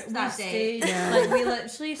sure crisps we that day. stayed, Yeah. like we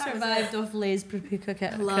literally That was survived off Lay's paprika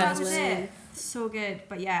That Lovely. was it. So good.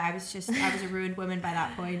 But yeah, I was a ruined woman by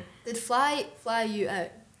that point. Did Fly you out?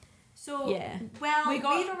 So Yeah. well, We we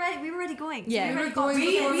got- were already going. Yeah. we We were already got going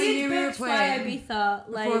tickets. before we knew we were booked Fly playing. Ibiza,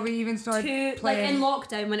 like Before we even started like playing. in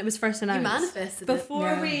lockdown when it was first You announced. manifested it. Before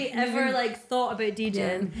Yeah. we ever like thought about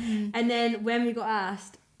DJing, Mm-hmm. and then when we got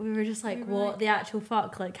asked, we were just like, We were "What like- the actual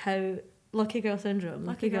fuck? Like how lucky girl syndrome?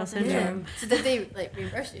 Lucky girl syndrome." syndrome. So did they like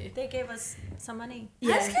reimburse you? They gave us some money.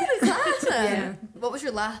 That's kind of class. Yeah. What was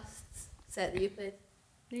your last set that you played?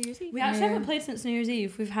 New Year's Eve. We actually Yeah. haven't played since New Year's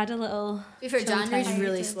Eve. We've had a little. To be fair, Chill January's time.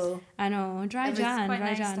 really slow. I know, dry It was Jan, quite dry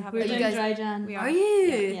nice to Jan. have We're a- doing You guys- dry Jan. We Are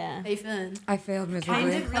you? Yeah. How you feeling? I failed miserably. Kind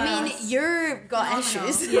of I mean, class. you're got Phenomenal.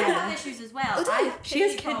 issues. I have issues as well. Oh, do I you? have She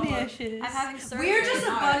has kidney kidney problems. issues. I'm having surgery. We're just a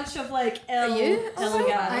now. bunch of like ill, Are you? ill Oh,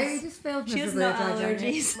 gals. I just failed She has miserably. nut at dry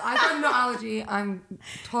January. allergies. I got no allergy. I'm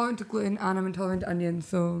tolerant to gluten and I'm intolerant to onions,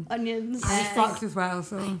 so Onions. I'm Yeah. fucked as well. I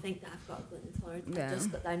So think that I've got gluten intolerance. Yeah. I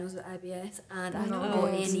just got diagnosed with IBS, and I Oh, had to no. go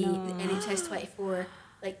Oh, no. NHS 24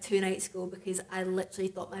 like 2 nights ago because I literally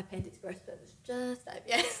thought my appendix burst, but it was just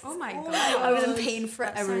IBS. Oh my god. I was in pain for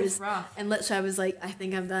That hours, sounds rough. and literally I was like, I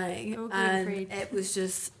think I'm dying, Go and gluten-free. it was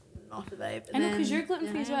just not a vibe. I know, And because then- you're gluten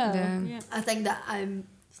free as yeah. well. yeah. Yeah. I think that I'm.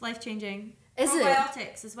 It's life changing. Is it?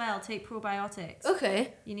 Probiotics as well. Take probiotics.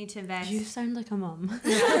 Okay. You need to invest. You sound like a mum. I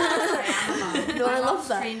am a mum. No, I My love mum's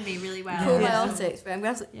that. trained me really well. Probiotics, but I'm gonna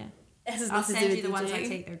have to. Yeah. This has I'll nothing to send do you with the ones I DJing.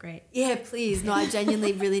 take. They're great. Yeah, please. No, I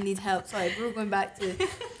genuinely really need help. Sorry, we're going back to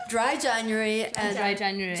dry January, and Dry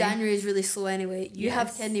January. January is really slow anyway. You have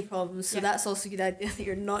Yes. kidney problems, so Yep. that's also a good idea that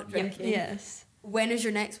you're not drinking. Yes. When is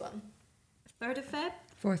your next one? 3rd of Feb.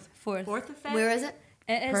 Fourth. 4th. 4th of Feb. Where is it?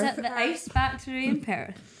 It is Perth. at the Ice Factory in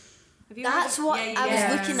Perth. Have you That's heard of- what Yeah, I was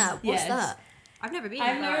yeah. looking at. What's Yes. that? I've never been.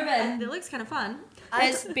 I've but never been. It looks kind of fun.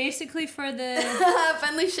 It's basically for the.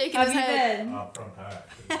 Finally shaking Have his you head. been? From Paris.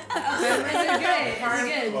 They're great.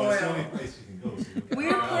 They're good. Well, it's the only place you can go. So you We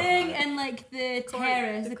were playing in like the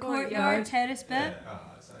terrace, the the courtyard. courtyard terrace bit. Yeah,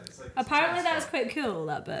 it's like Apparently that was quite cool,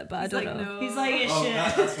 that bit, but I He's don't like, know. no. He's like, Oh, shit.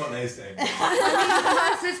 that's what they say.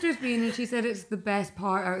 My sister's been and she said it's the best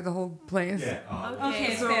part out of the whole place. Yeah.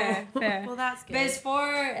 Okay, so- fair, fair. Well, that's good. But it's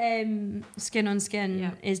for Skin on Skin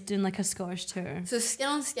Yeah. is doing like a Scottish tour. So Skin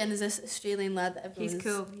on Skin is this Australian lad that everyone He's is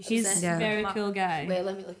cool. He's obsessed Yeah. a very Ma- cool guy. with. Wait,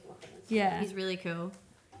 let me look him up. Yeah. He's really cool.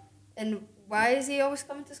 And why is he always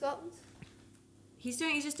coming to Scotland? He's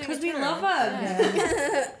just doing. Because a we tour. love him.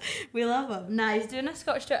 Yeah. We love him. Nah, he's doing a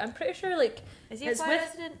Scottish tour. I'm pretty sure like Is he a It's Fly with-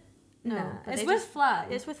 resident? no, but it's they with just- Fly.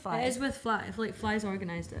 It's with Fly. It is with Fly. I feel like Fly's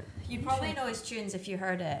organised it. You probably know his tunes if you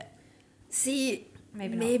heard it. See,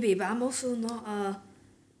 Maybe maybe, not. but I'm also not a.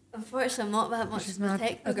 Unfortunately, I'm not that much She's of a not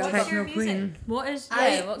techno a girl. What's techno your music? queen. What is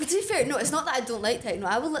But to be fair, no, it's not that I don't like techno.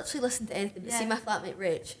 I will literally listen to anything. But see, Yeah. my flatmate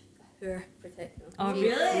Rach, her for techno. Oh, She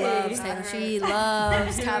really? loves Not techno. her. She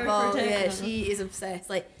loves Her Tabal. for Yeah, techno. she is obsessed.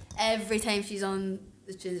 Like every time she's on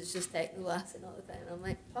the tunes, it's just techno blasting all the time. I'm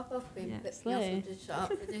like, pop off, queen. Yeah, But slay. also just shut up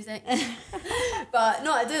for 2 seconds. But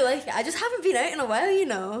no, I do like it. I just haven't been out in a while, you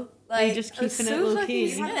know. Like, you just I'm keeping it so low fucking key.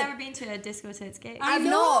 You have scared. never been to a Disco Tits gig. I've know.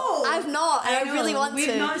 not. I've not. And I really want We've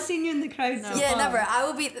to. not seen you in the crowd so Yeah, far. never. I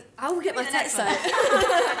will get my Maybe the next tits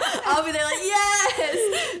out. I'll be there like,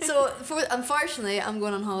 yes! So, unfortunately, I'm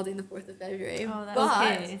going on holiday on the 4th of February. Oh, that's but,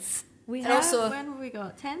 okay. We and have. also- When have we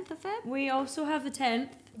got? 10th of Feb? We also have the 10th.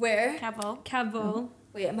 where? Cabal. Caval.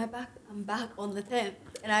 Wait, am I back? I'm back on the 10th.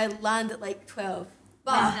 And I land at like 12.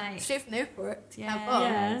 Midnight. But, straight from the airport. Yeah. Campbell.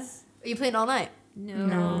 Yeah. Are you playing all night? No.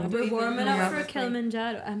 No. We're warming up for Yeah.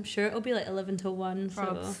 Kilimanjaro. I'm sure it'll be like 11 till 1. So.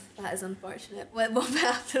 Probs. That is unfortunate. What will be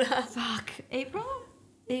after that? Fuck. April?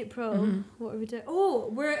 April. What are we doing? Oh,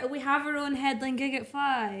 we have our own headline gig at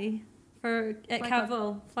Fly at Fly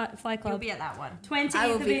Caval Fly You'll Club. be at that one.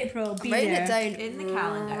 28th of April. Be writing there. it down In the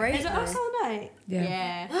calendar. Right Is it now. us all night?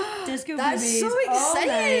 Yeah. Disco That's Boobies so all night,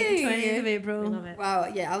 exciting. 28th of We April. love it.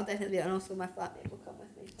 Wow, yeah, I'll definitely be, and also my flatmate will come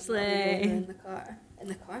with me. Slay. In the car. in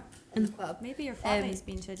the car, in the club. Maybe your flatmate's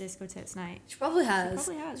been to a Disco Tits night. She probably has. She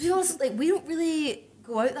probably has. To be honest, like, we don't really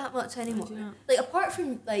go out that much anymore. do not. Like, apart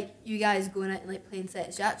from, like, you guys going out and, like, playing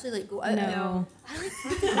sets, you actually, like, go out. No.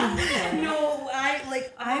 I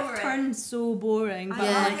like No, I've turned so boring, but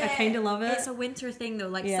Yeah. like I kind of love it. It's a winter thing though.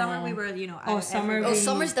 Like Yeah. summer, we were out summer every Oh, week.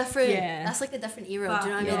 summer's different. Yeah. That's like a different era. But Do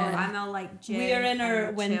you know what I mean? no, I'm all like gym We are in our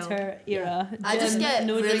and winter era. I just Gym, get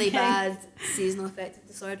no really drinking. bad seasonal affective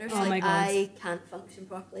disorder. So Oh my like God. I can't function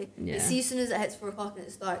properly. Yeah. Like, see, as soon as it hits 4 o'clock and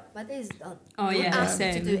it's dark, my day's done. Oh, Don't yeah, ask me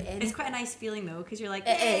to same. do chill. anything. It's quite a nice feeling though, because you're like,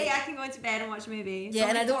 It hey, is. I can go into bed and watch a movie. Yeah,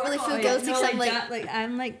 and I don't really feel Oh, yeah. guilty No, because I'm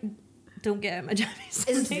I'm like, don't get out my jammies.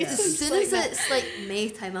 as soon as that. it's like May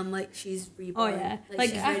time, I'm like, she's Oh reborn. yeah,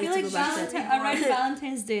 like she's I ready feel to like go back to it. around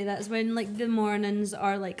Valentine's Day, that's when like the mornings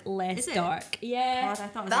are like less Is it? dark. Yeah. God, I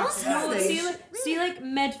thought it was Valentine's after Day? No, see like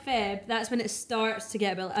mid Feb, that's when it starts to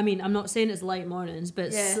get a bit. I mean, I'm not saying it's light mornings, but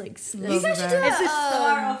it's Yeah. like You guys should do it's the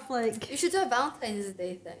start a, of like. you should do a Valentine's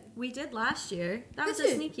Day thing. We did last year. That was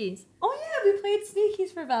Did the you? sneakies. Oh yeah, we played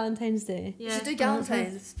sneakies for Valentine's Day. You Yeah. should do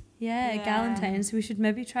Galentine's. Yeah, Yeah. Galentine's. We should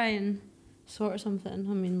maybe try and sort something.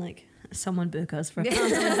 I mean, like someone book us for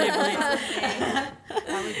Valentine's Day. That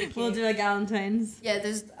would be cute. We'll do a Galentine's. Yeah,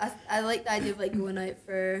 there's. I like the idea of like going out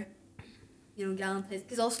for, you know, Galentine's,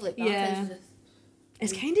 because also like Yeah. Valentine's is just.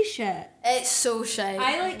 It's kind of shit. It's so shy.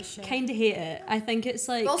 I like kind of hate it. I think it's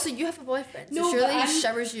like. But also, you have a boyfriend, so No, but surely he I'm-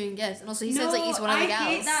 showers you in gifts, and also he sounds like he's one of the I gals.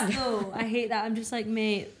 hate that though. I hate that. I'm just like,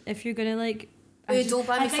 mate, if you're gonna like. I Ooh, just- don't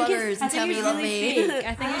buy I me think flowers it's- and tell me you love really me. Fake.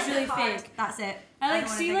 I think it's really fake. That's it. I like don't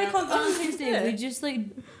wanna see think like else. on Valentine's Day we just like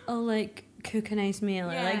I'll like cook a nice meal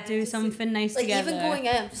or Yeah, like do just, something nice Like together. even going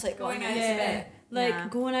out, I'm just like Going out. Yeah. Like Nah.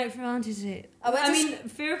 going out for Valentine's Day. I went to mean,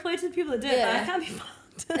 fair play to the people that do it, but Yeah. I can't be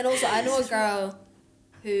fucked. And also, I know a girl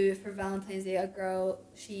who, for Valentine's Day,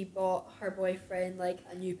 she bought her boyfriend like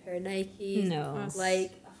a new pair of Nikes, No.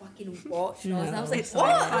 like a fucking watch, and all that. And I was No. like, It's what?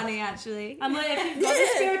 quite funny actually. I'm like, if you've got the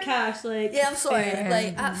spare cash, like. Yeah, I'm sorry, fair.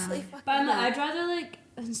 like absolutely fucking. But I'm like, not. I'd rather like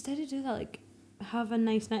instead of do that like have a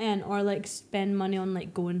nice night in or like spend money on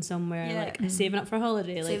like going somewhere Yeah. like saving up for a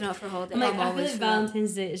holiday. Like saving up for a holiday. I'm like, I'm I feel always like for that.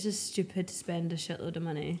 Valentine's Day is just stupid to spend a shitload of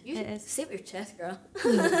money. You It is. save your chest, girl.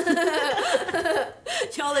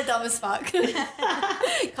 Y'all are dumb as fuck.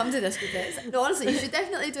 Come to Disco Tits. No, honestly, you should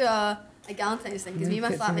definitely do a Galentine's thing, because me and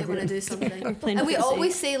my flatmate want to do something. We're playing And we footsie.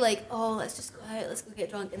 always say like, oh, let's just go out, let's go get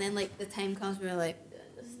drunk, and then like the time comes where we're like,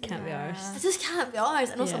 Can't be ours. I just can't be ours.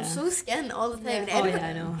 And also, I'm Yeah. so skinned all the time. And Oh, yeah, Edinburgh,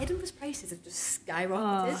 I know. Edinburgh's prices have just Oh,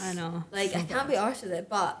 skyrocketed. I know. Like, I can't be arsed with it,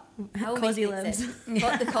 but I'll make Cosy it lives. fit.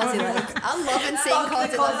 Got the cosy lives. I love insane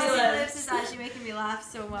cosy Cosy lives. Lips is actually making me laugh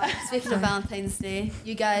so much. Speaking of Valentine's Day,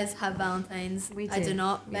 you guys have Valentine's. We I do. do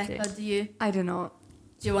not. We Becca, do. do you? I do not.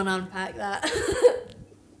 Do you want to unpack that?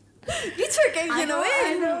 You two are getting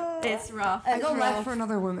away. know. It's rough. I got It's left rough. for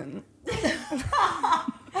another woman.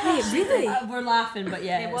 Wait, really? We're laughing, but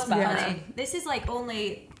yeah, It it's was bad. funny. This is like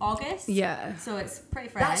only August. Yeah. So it's pretty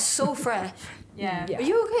fresh. That's so fresh. yeah. Yeah. Are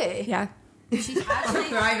you okay? Yeah. She's actually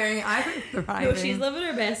Thriving. I'm thriving. No, she's living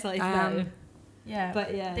her best life now. yeah.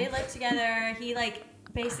 But yeah. They live together. He like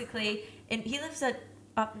basically he lives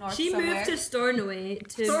up north She somewhere. moved to Stornoway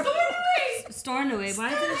Stornoway. Why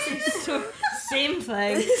did I say same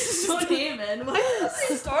thing? Stonehaven. Why did I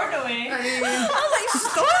say Stornoway?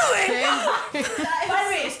 By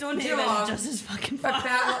the way, Stonehaven Job. is just as fucking But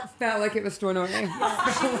far. felt like it was Stornoway. She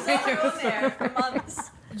was on her own there for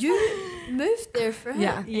months. You moved there for him?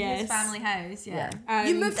 Yeah. In Yes. his family house. Yeah.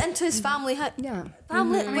 You moved into his family house? Yeah.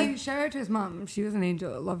 Family? I mean, shout out to his mum. She was an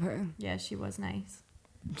angel. I love her. Yeah, she was nice.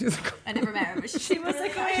 She was I never met her, but she was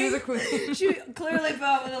like, she was a queen. She clearly put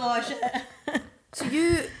up with a lot of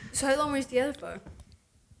shit. So how long were you together for?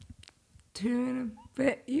 2 and a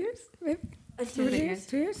bit years, maybe. 2 years.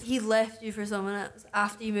 2 years. He left you for someone else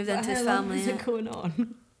after you moved into his How long family. is it going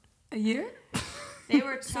on? A year. they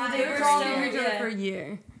were they trying. were Talking to still- each other yeah. for a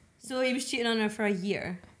year. So he was cheating on her for a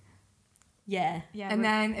year. Yeah. Yeah, And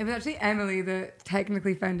then it was actually Emily that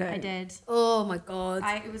technically found out. I did. Oh my god.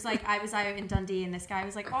 It was like I was out in Dundee and this guy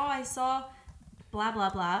was like, oh, I saw blah blah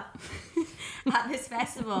blah at this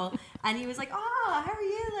festival, and he was like, oh, how are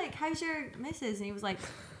you? Like, how's your missus? And he was like,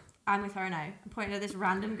 I'm with her now. I'm pointing at this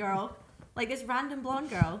random girl, like this random blonde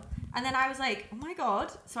girl, and then I was like, oh my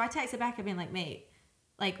god. So I texted Becca being like, mate,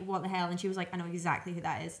 like what the hell? And she was like, I know exactly who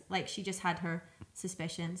that is. Like she just had her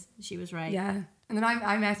suspicions. She was right. Yeah. And then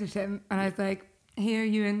I messaged him and I was like, hey, are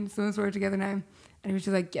you and so-and-so are together now? And he was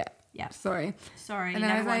just like, yeah. Sorry. Sorry. And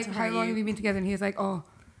then I was like, how long have you been together? And he was like, oh,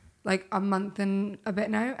 like a month and a bit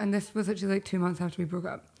now. And this was actually like 2 months after we broke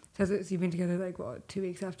up. So you've been together like, what, 2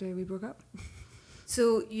 weeks after we broke up?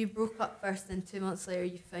 So you broke up first, and 2 months later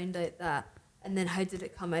you found out that And then how did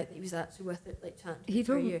it come out that he was actually with it, like chatting He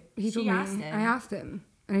for told you? He told She me. asked him. I asked him,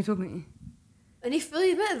 and he told me. And he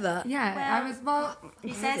fully admitted that? Yeah, I was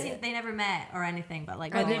He says they never met or anything, but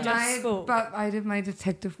like I oh, did just my, spoke. but I did my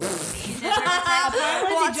detective work.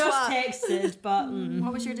 Apparently What's they just what? texted, but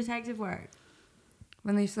What was your detective work?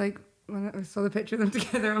 When they when I saw the picture of them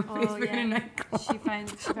together on Oh, Facebook in yeah. a nightclub. She found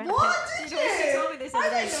What she did you? She told me this the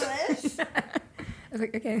other day. I was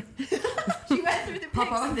like, okay. She went through the Pop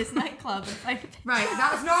pics off. of this nightclub and found a picture. Right,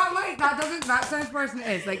 that's not like that sounds worse than it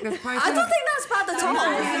is. Like this person. I don't think that's bad at all.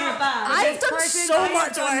 not bad. I've done person so I have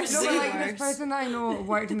much done- worse. No, but like Worse. this person that I know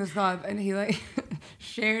worked in this club, and he like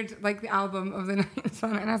shared like the album of the night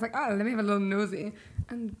song, and I was like, oh, let me have a little nosy,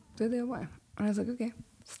 and there they were, and I was like, okay,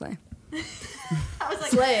 slay. I was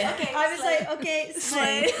like, Slay. okay. I was slay. like, okay,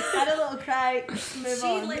 slay. Had a little cry, move She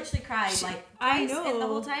on. literally cried like I twice in the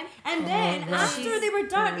whole time. And then rough. after they were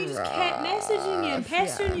done, he just kept messaging you and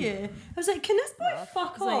pestering you. I was like, can this boy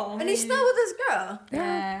fuck like- off? And he's still with this girl?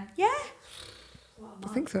 Yeah, yeah, I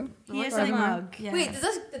think so. he is Or a more. mug. Yeah. Wait,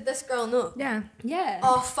 did this girl know? Yeah. Yeah.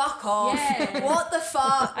 Oh, fuck off. Yeah. What the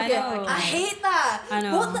fuck? I know. I hate that. I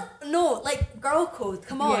know. What the, no, like, girl code.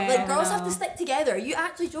 Come on. Yeah, like, I girls have know. to stick together. Are you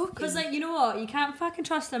actually joking? Because, like, you know what? You can't fucking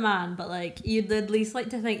trust a man, but, like, you'd at least like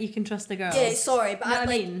to think you can trust a girl. yeah, sorry, but You know I, what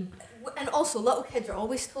I like, mean? and also, little kids are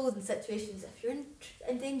always told in situations, if you're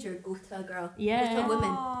in danger, go to a girl. Yeah. Go to a woman.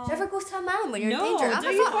 Do you ever go to a man when you're No, in danger? do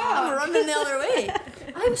you I'm running the other way.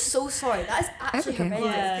 I'm so sorry. That is actually okay.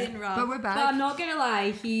 horrendous. Yeah. It's been rough. But we're But back. I'm not gonna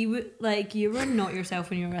lie, you were not yourself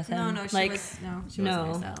when you were with him. No, she like, wasn't no,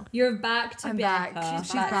 herself. you're back to I'm Becca. back.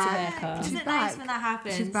 She's back back. to Becca. Isn't She's it nice back. when that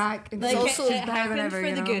happens? She's back. And Like, It's it, also it better than happened ever, for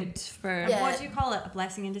you the know? good. For Yeah. What do you call it? A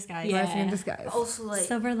blessing in disguise. Yeah. Blessing in disguise. But also, like,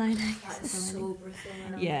 silver lining. that is so brutal.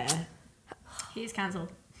 Man. Yeah. He's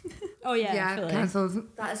cancelled. Oh yeah. Yeah, fully.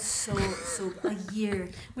 cancelled. That is so a year.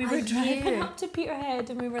 We A were driving year. up to Peterhead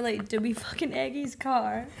and we were like, "Do we fucking egg his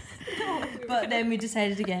car?" But then we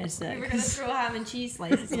decided against We it. were gonna throw ham and cheese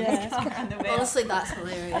slices in Yeah. his car on the way. Honestly, that's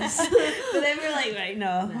hilarious. But then we're like, right,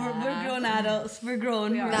 no, Nah. we're grown adults. We're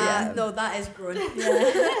grown. We are. Nah, no, that is grown.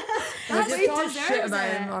 Let's he talk deserves shit about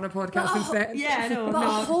it. him on a podcast But- instead. Yeah, no, But a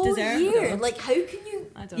no, whole deserved year, though. like, how can you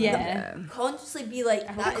I don't Yeah. consciously be like,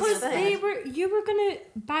 that is Because bad? you were gonna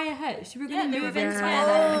buy a house. You were gonna Yeah, they move were into gonna a buy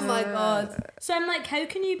a house. Oh my god. So I'm like, how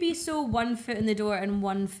can you be so 1 foot in the door and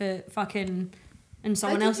 1 foot fucking in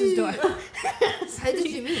someone did else's you- door? How did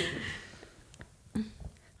you meet?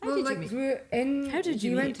 Well, did you like meet? we're in. How did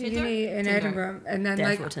you we meet? went to Tinder? uni in Tinder. Edinburgh, and then Defo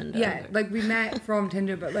like Tinder. yeah, like we met from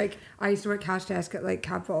Tinder, but like I used to work cash desk at like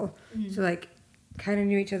Cabfall, so like kind of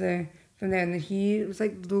knew each other from there, and then he was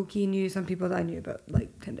like low key knew some people that I knew about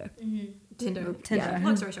like Tinder. Tinder. Tinder.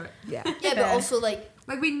 Long story short. Yeah, Yeah, but also, like,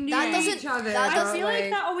 like we knew That doesn't- each other. that I doesn't- feel like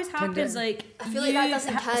that always happens. Tinder. Like I feel like that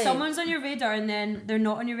doesn't count. Someone's on your radar and then they're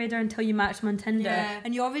not on your radar until you match them on Tinder, Yeah.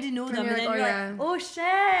 and you already know And them, you're and then like, you're oh, like, yeah.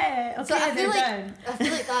 oh shit, okay, So I they're feel down.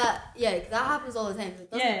 that happens all the time. It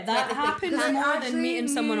doesn't Yeah, that technically happens count. more than actually meeting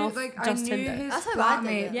someone knew, off like, just I knew Tinder. his That's how I did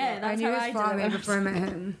flatmate. it. Yeah, that's I knew how his I did flatmate it. before I met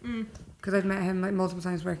him. Because I'd met him like multiple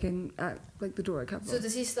times working at like the door at Cabfall. So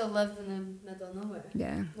does he still live in the middle of nowhere?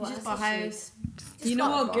 Yeah. You What just is bought a this house. shit? You know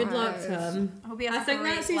Just what? Good luck to Nice. him. I hope he has I a think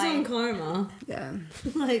great that's his own life. karma. Yeah.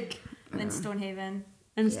 Like In Stonehaven.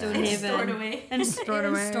 in Yeah. Stonehaven. Stored away. And Stored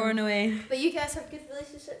away. storing away. But you guys have good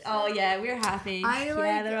relationships. Oh now? yeah, we're happy. I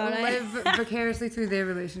like they're alright. live vicariously through their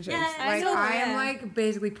relationships. Yeah, I like know, I am yeah. like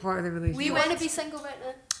basically part of the relationship. We want to be single right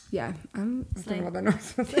now. Yeah, I don't Slay. know what that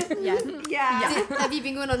noise was. Yeah. yeah. Have you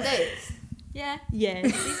been going on dates? Yeah. Yes.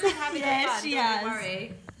 He's been having Yes, fun. she Don't has.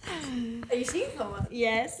 worry. Are you seeing someone?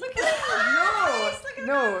 Yes. Look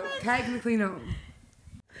No, technically no.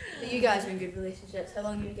 But you guys are in good relationships. How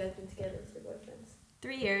long have you guys been together as your boyfriends?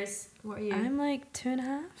 3 years. What are you? I'm like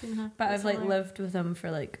 2.5. 2.5. But I've like Similar. lived with him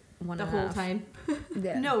for like one the and a whole half. time.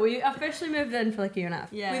 Yeah. No, we officially moved in for like a year and a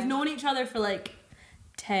half. Yeah. We've known each other for like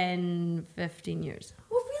 10, 15 years.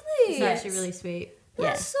 Oh really? It's Yes. actually really sweet.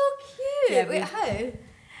 That's so cute. Yeah, Wait, how?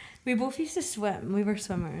 We both used to swim. We were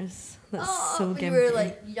swimmers. That's Oh, so when gimpy. you were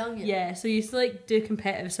like young. Yeah, so we used to like do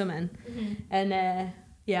competitive swimming. Mm-hmm. And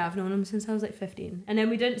yeah, I've known him since I was like 15. And then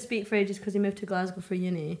we didn't speak for ages because he moved to Glasgow for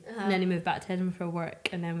uni. Uh-huh. And then he moved back to Edinburgh for work.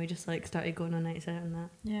 And then we just like started going on nights out and that.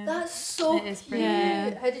 Yeah. That's so It is cute. pretty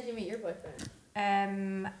Yeah. How did you meet your boyfriend?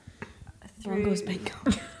 Through Bongos bingo.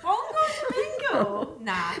 Bongos bingo.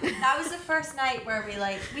 Nah, that was the first night where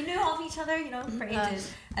we knew of each other, you know, for Uh-huh.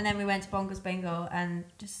 ages, and then we went to Bongos bingo and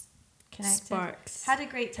just connected. Sparks. Had a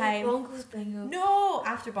great time. Bongos bingo. No,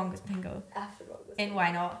 after Bongos Bingo. After Bongos. In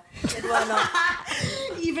Why Not? And why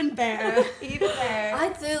not? Even better. Even there.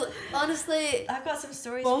 I do, honestly, I've got some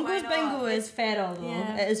stories. from Why Bongos Not. Bingo is feral though.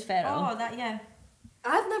 Yeah. It is feral. Oh, that, yeah.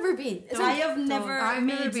 I've never been. Is I it- have never I've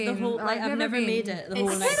made never the been. whole like I've never been. made it the whole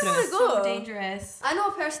It's night I don't through. wanna so go. dangerous. I know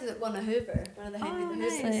a person that won a Hoover, one of the Henry the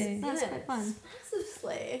nice. Hoovers. That's quite fun. Massive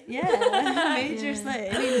sleigh. Yeah, major Yeah. slay.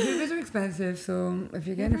 I mean, Hoovers are expensive, so if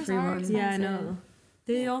you're getting a Hoovers free are one, expensive. Yeah, I know.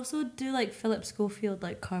 They also do like Philip Schofield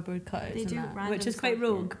like cardboard cutouts They and do that, random which is quite stuff,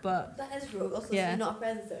 yeah. rogue, but That is rogue. Also, Yeah. so you're not a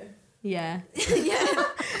predator. yeah. Yeah.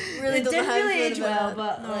 Really It don't know didn't how I really feel age about well,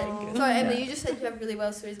 that. but No. like Sorry, Emily, you just said you have really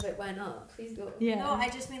well stories about why not. Please go. yeah. No, I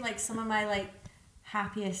just mean like some of my like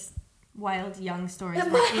happiest wild young stories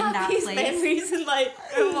My were in that happiest place. memories and like,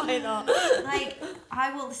 why not? Like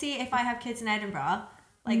I will see if I have kids in Edinburgh.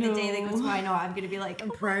 Like the day they go to Why Not, I'm gonna be like,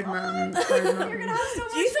 I'm proud, man. Proud, man. you're gonna have so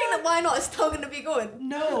much Do you think that why not is still going to be going?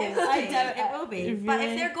 No, It will I be. doubt It will be. Really? But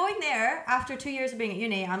if they're going there after 2 years of being at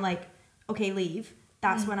uni, I'm like, okay, leave.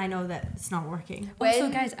 That's when I know that it's not working. Also,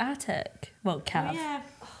 When- guys, attic. Well, Cav. Oh, yeah.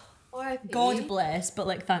 R.I.P. God bless, but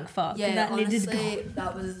like thank fuck. Yeah, that honestly, needed to go.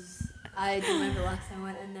 that was. I don't remember last time I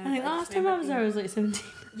went in there. I think but last just time I remember was being- there I was like 17.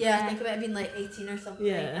 Yeah, I think it might have been like 18 or something.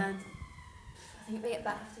 Yeah. And I think it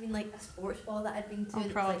might have been like a sports ball that I'd been to. Oh, and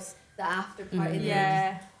it was, like, props. the after party. Mm.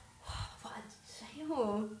 Yeah. What a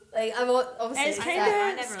jail. Like, I'm obviously It's I kind never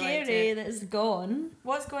of liked scary it. that it's gone.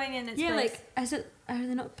 What's going in its Yeah, place? like is it? Are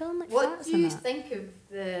they not building like What flats do and you that? think of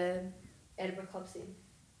the Edinburgh club scene?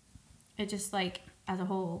 It just like as a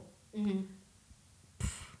whole. Mm-hmm.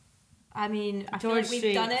 I mean, I feel George like we've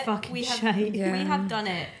Street, done it. fucking We have, shite. Yeah. we have done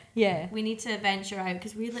it. Yeah. We need to venture out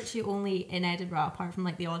because we're literally only in Edinburgh, apart from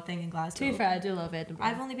like the odd thing in Glasgow. To be fair, I do love Edinburgh.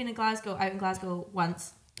 I've only been in Glasgow, out in Glasgow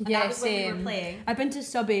once. And Yeah, that was when we same. were playing. I've been to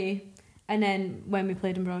Subby, and then when we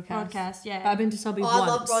played in broadcast. Broadcast, yeah. But I've been to Subby Oh, once. I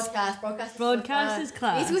love broadcast. Broadcast. Broadcast is We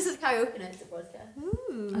class. used to go to the karaoke nights at broadcast.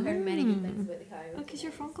 Ooh. I've heard many good things about the karaoke. Oh, because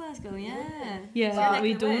you're from nights. Glasgow, yeah. Yeah, But- but we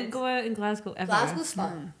Neck of the don't woods. go out in Glasgow ever. Glasgow's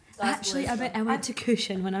fun. Glasgow Actually, is I fun. went to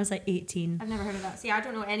Cushion when I was like 18. I've never heard of that. See, I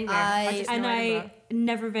don't know anywhere. I- I just know And Edinburgh. I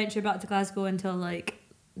never ventured back to Glasgow until like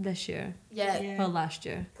this year. Yeah, Yeah. Well, last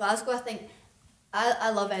year. Glasgow, I think, I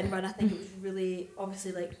love Edinburgh, and I think it was really,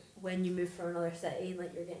 obviously, like, when you move from another city, and,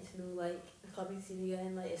 like, you're getting to know, like, the clubbing scene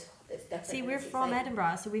again, like, it's different. See, and we're it's from exciting.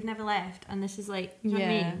 Edinburgh, so we've never left, and this is like, you know what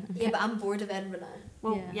I Yeah. mean? Yeah, but I'm bored of Edinburgh now.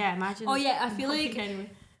 Well, Yeah. yeah, imagine. Oh yeah, I feel Not like think anyway.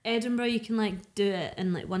 Edinburgh you can like do it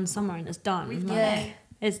in like one summer and it's done. We've Like, done Yeah. it.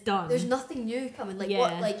 It's done. There's nothing new coming. Like, Yeah.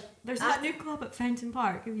 what, like, There's I- that new club at Fountain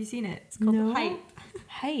Park. Have you seen it? It's called No. The Hype.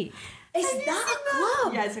 Hey, is that a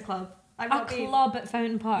club? Yeah, it's a club. I've a not been. club at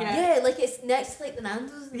Fountain Park. Yeah. Yeah, like, it's next to, like, the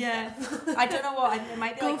Nando's and Yeah. stuff. I don't know what. It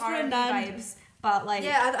might be Go like for a R&B nan. vibes, but like.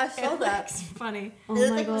 Yeah, I saw it that. looks funny. Oh Is it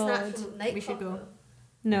my like it was an god. actual nightclub, We should go. though?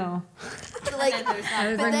 No. But, like, And then there's that. I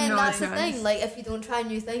was but like, then no that's the chance. thing, like, if you don't try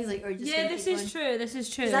new things, like, or you just Yeah, gonna this keep is going. true. This is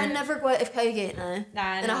true. Because I never go out of Cowgate now. Nah,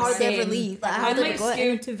 And I no, hardly ever same. leave. Like, I I'm hardly like ever go out.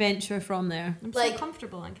 scared to venture from there. I'm like, so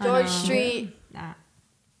comfortable in I George know. Street, Nah.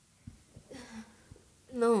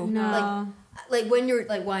 no. No. Like when you're,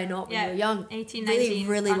 like, why not when Yeah, you're young? 18, Really, 19,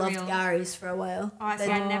 really unreal. loved Gary's for a while. Oh, I see.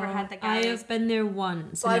 Then- I never had the I guys. have been there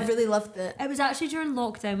once. But I and really loved it. it was actually during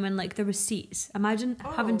lockdown when like there was seats. Imagine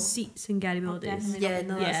Oh. having seats in Gary Oh, Buildings. definitely. Yeah,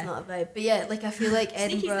 no, Yeah. that's not a vibe. But yeah, like, I feel like Sneakies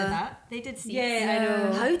did Edinburgh. that. They did seats. Yeah, I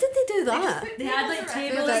know. How did they do that? They had like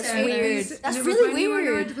tables. That's and- weird. That's And it was really when you weren't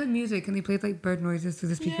allowed weird. to play music, and they played like bird noises through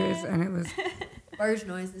the speakers, Yeah. and it was Bird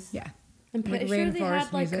noises. yeah, I'm pretty like sure they had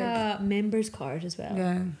rainforest like music. a members card as well.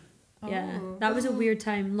 yeah. Yeah, Oh. that was a weird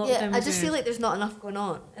time. Lockdown. Yeah, I was just feel weird. like there's not enough going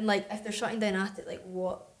on, and like if they're shutting down at it, like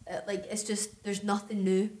what? Like it's just there's nothing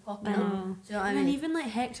new popping I up. know. Do you know what I And mean? even like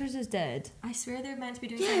Hector's is dead. I swear they're meant to be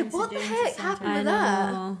doing Yeah, things what and the doing heck to happened center. with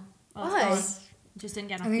that? know. Oh, it's Why? gone. Just didn't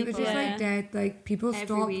get I enough think it was people. just Yeah. like dead. Like people Every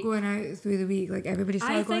stopped week. going out through the week. Like everybody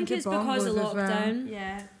started I going think to it's because of bongos as well. lockdown.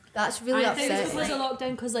 Yeah. That's really I think it's upsetting. because of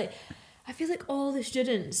lockdown. Because like, I feel like all the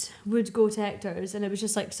students would go to Hector's, and it was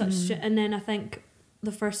just like such. And then I think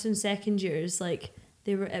the first and second years, like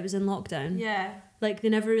it was in lockdown. Yeah. Like they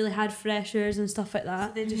never really had freshers and stuff like So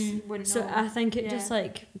that. they just wouldn't So know. I think it Yeah. just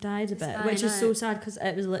like died a It's bit, dying which is so out. sad because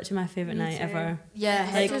it was literally my favorite Me night too. ever. Yeah, Like,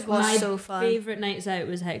 Hector's my was so fun. Favorite nights out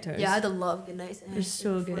was Hector's. Yeah, I had a lot of good nights. It was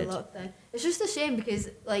so before good. Lockdown. It's just a shame because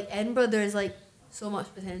like Edinburgh, there's like so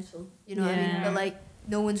much potential. You know what I mean? Yeah. But like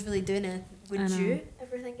no one's really doing it. Would I know. you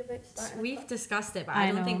ever think about starting? a We've club? discussed it, but I I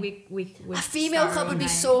don't know. think we would. A female start club would be our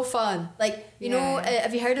own so fun. Like you know, Yeah.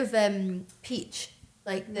 have you heard of Peach?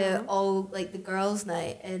 Like the No. all like the girls'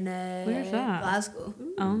 night in Where's that? Glasgow,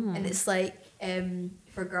 Oh. and it's like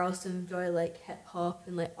for girls to enjoy like hip hop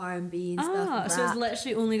and like R&B and stuff. Ah, And so it's rap.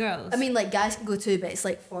 literally only girls. I mean, like guys can go too, but it's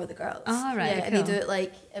like for the girls. Ah, right, Yeah, and they cool. do it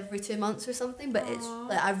like every 2 months or something. But it's Aw.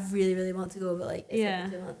 like I really, really want to go, but like it's Yeah.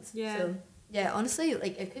 every 2 months. Yeah. So yeah, honestly,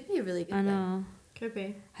 like it could be a really good I thing. know. Could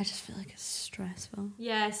be. I just feel like it's stressful.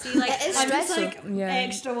 Yeah, see, like, It is I'm just stressful. like Yeah.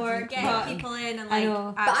 extra work, getting But- people in and I like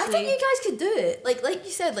know. But I actually. think you guys could do it. Like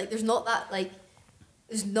you said, like there's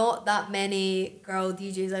not that many girl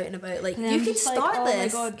DJs out and about. Like And you I'm could just like, start oh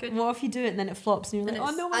this. my god, what if you do it and then it flops and you're And like,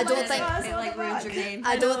 oh it's- no, I don't think- it like ruins your name.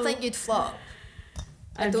 I don't know. think you'd flop.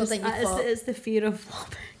 I I'm don't just- think you'd it's, flop. it's the fear of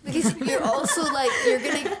flopping. Because you're also like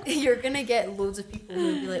you're gonna get loads of people who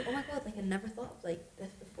will be like, oh my god, like I never thought of like this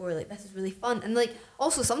before, like this is really fun. And like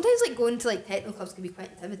also sometimes like going to like techno clubs can be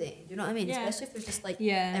quite intimidating. Do you know what I mean? Yeah. Especially if there's just like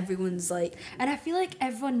Yeah. everyone's like And I feel like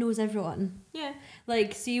everyone knows everyone. Yeah.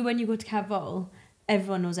 Like, see when you go to Cavall,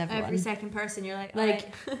 everyone knows everyone. Every second person, you're like,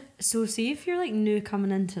 Like, alright. so see if you're like new coming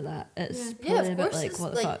into that, it's Yeah, probably of a bit course like, it's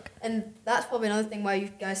what the like- fuck? and that's probably another thing why you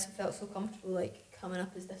guys felt so comfortable like coming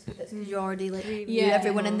up as Disco Tits because you already like knew Yeah,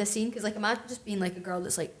 everyone I in know. the scene. Because like imagine just being like a girl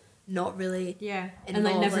that's like not really yeah. And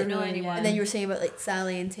like involved, never like, know know anyone. anyone. and then you were saying about like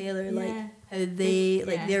Sally and Taylor, like Yeah. how they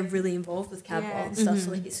like Yeah. they're really involved with Cavall Yeah. and stuff.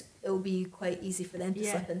 So Mhm. like it'll be quite easy for them to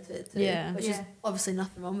Yeah. slip into it too. Yeah. Which is Yeah. obviously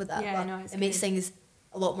nothing wrong with that. Yeah, but no, it's it makes good. things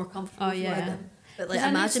a lot more comfortable Oh, yeah. for them. But like Because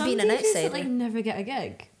I know imagine some being an DJs outsider. that, like never get a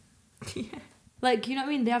gig. Yeah. Like, you know what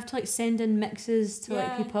I mean? They have to like send in mixes to like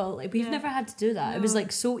Yeah. people. Like we've Yeah. never had to do that. It was No.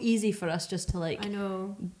 like so easy for us just to like I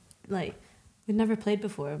know. we'd never played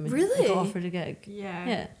before. I mean, Really? got offered a gig. Yeah.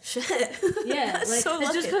 Yeah. Shit. Yeah, That's like so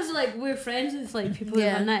it's just lucky. because like we're friends with like people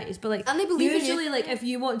Yeah. who are nice, but like And they believe in you. usually like if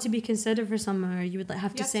you want to be considered for somewhere, you would like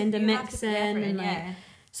have You to have send a you have mix to put effort in and like yeah.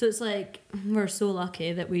 so it's like we're so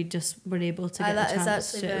lucky that we just were able to get That the is chance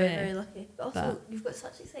actually straight very, away. very lucky. But also, But- you've got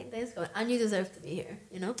such exciting things going, and you deserve to be here.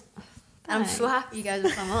 You know. And I'm so Thanks. happy you guys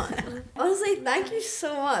have come on. Honestly, thank you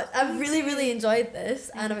so much. I've really, really enjoyed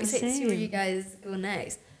this, and I'm excited to see where Same. you guys go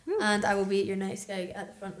next. And I will be at your next gig at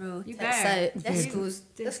the front row. You Tits better. out. Disco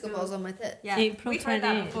Disco. balls on my tit. Yeah. April We've heard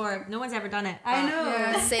that 28th. before. No one's ever done it. I but- know.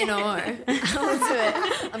 Yeah, say no more. I will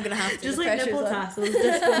do it. I'm gonna have to. Just the like pressure's nipple on. tassels,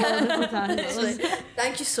 disco ball nipple tassels.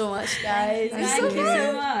 Thank you so much, guys. Thank You're you so so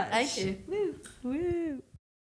good. much. Thank you.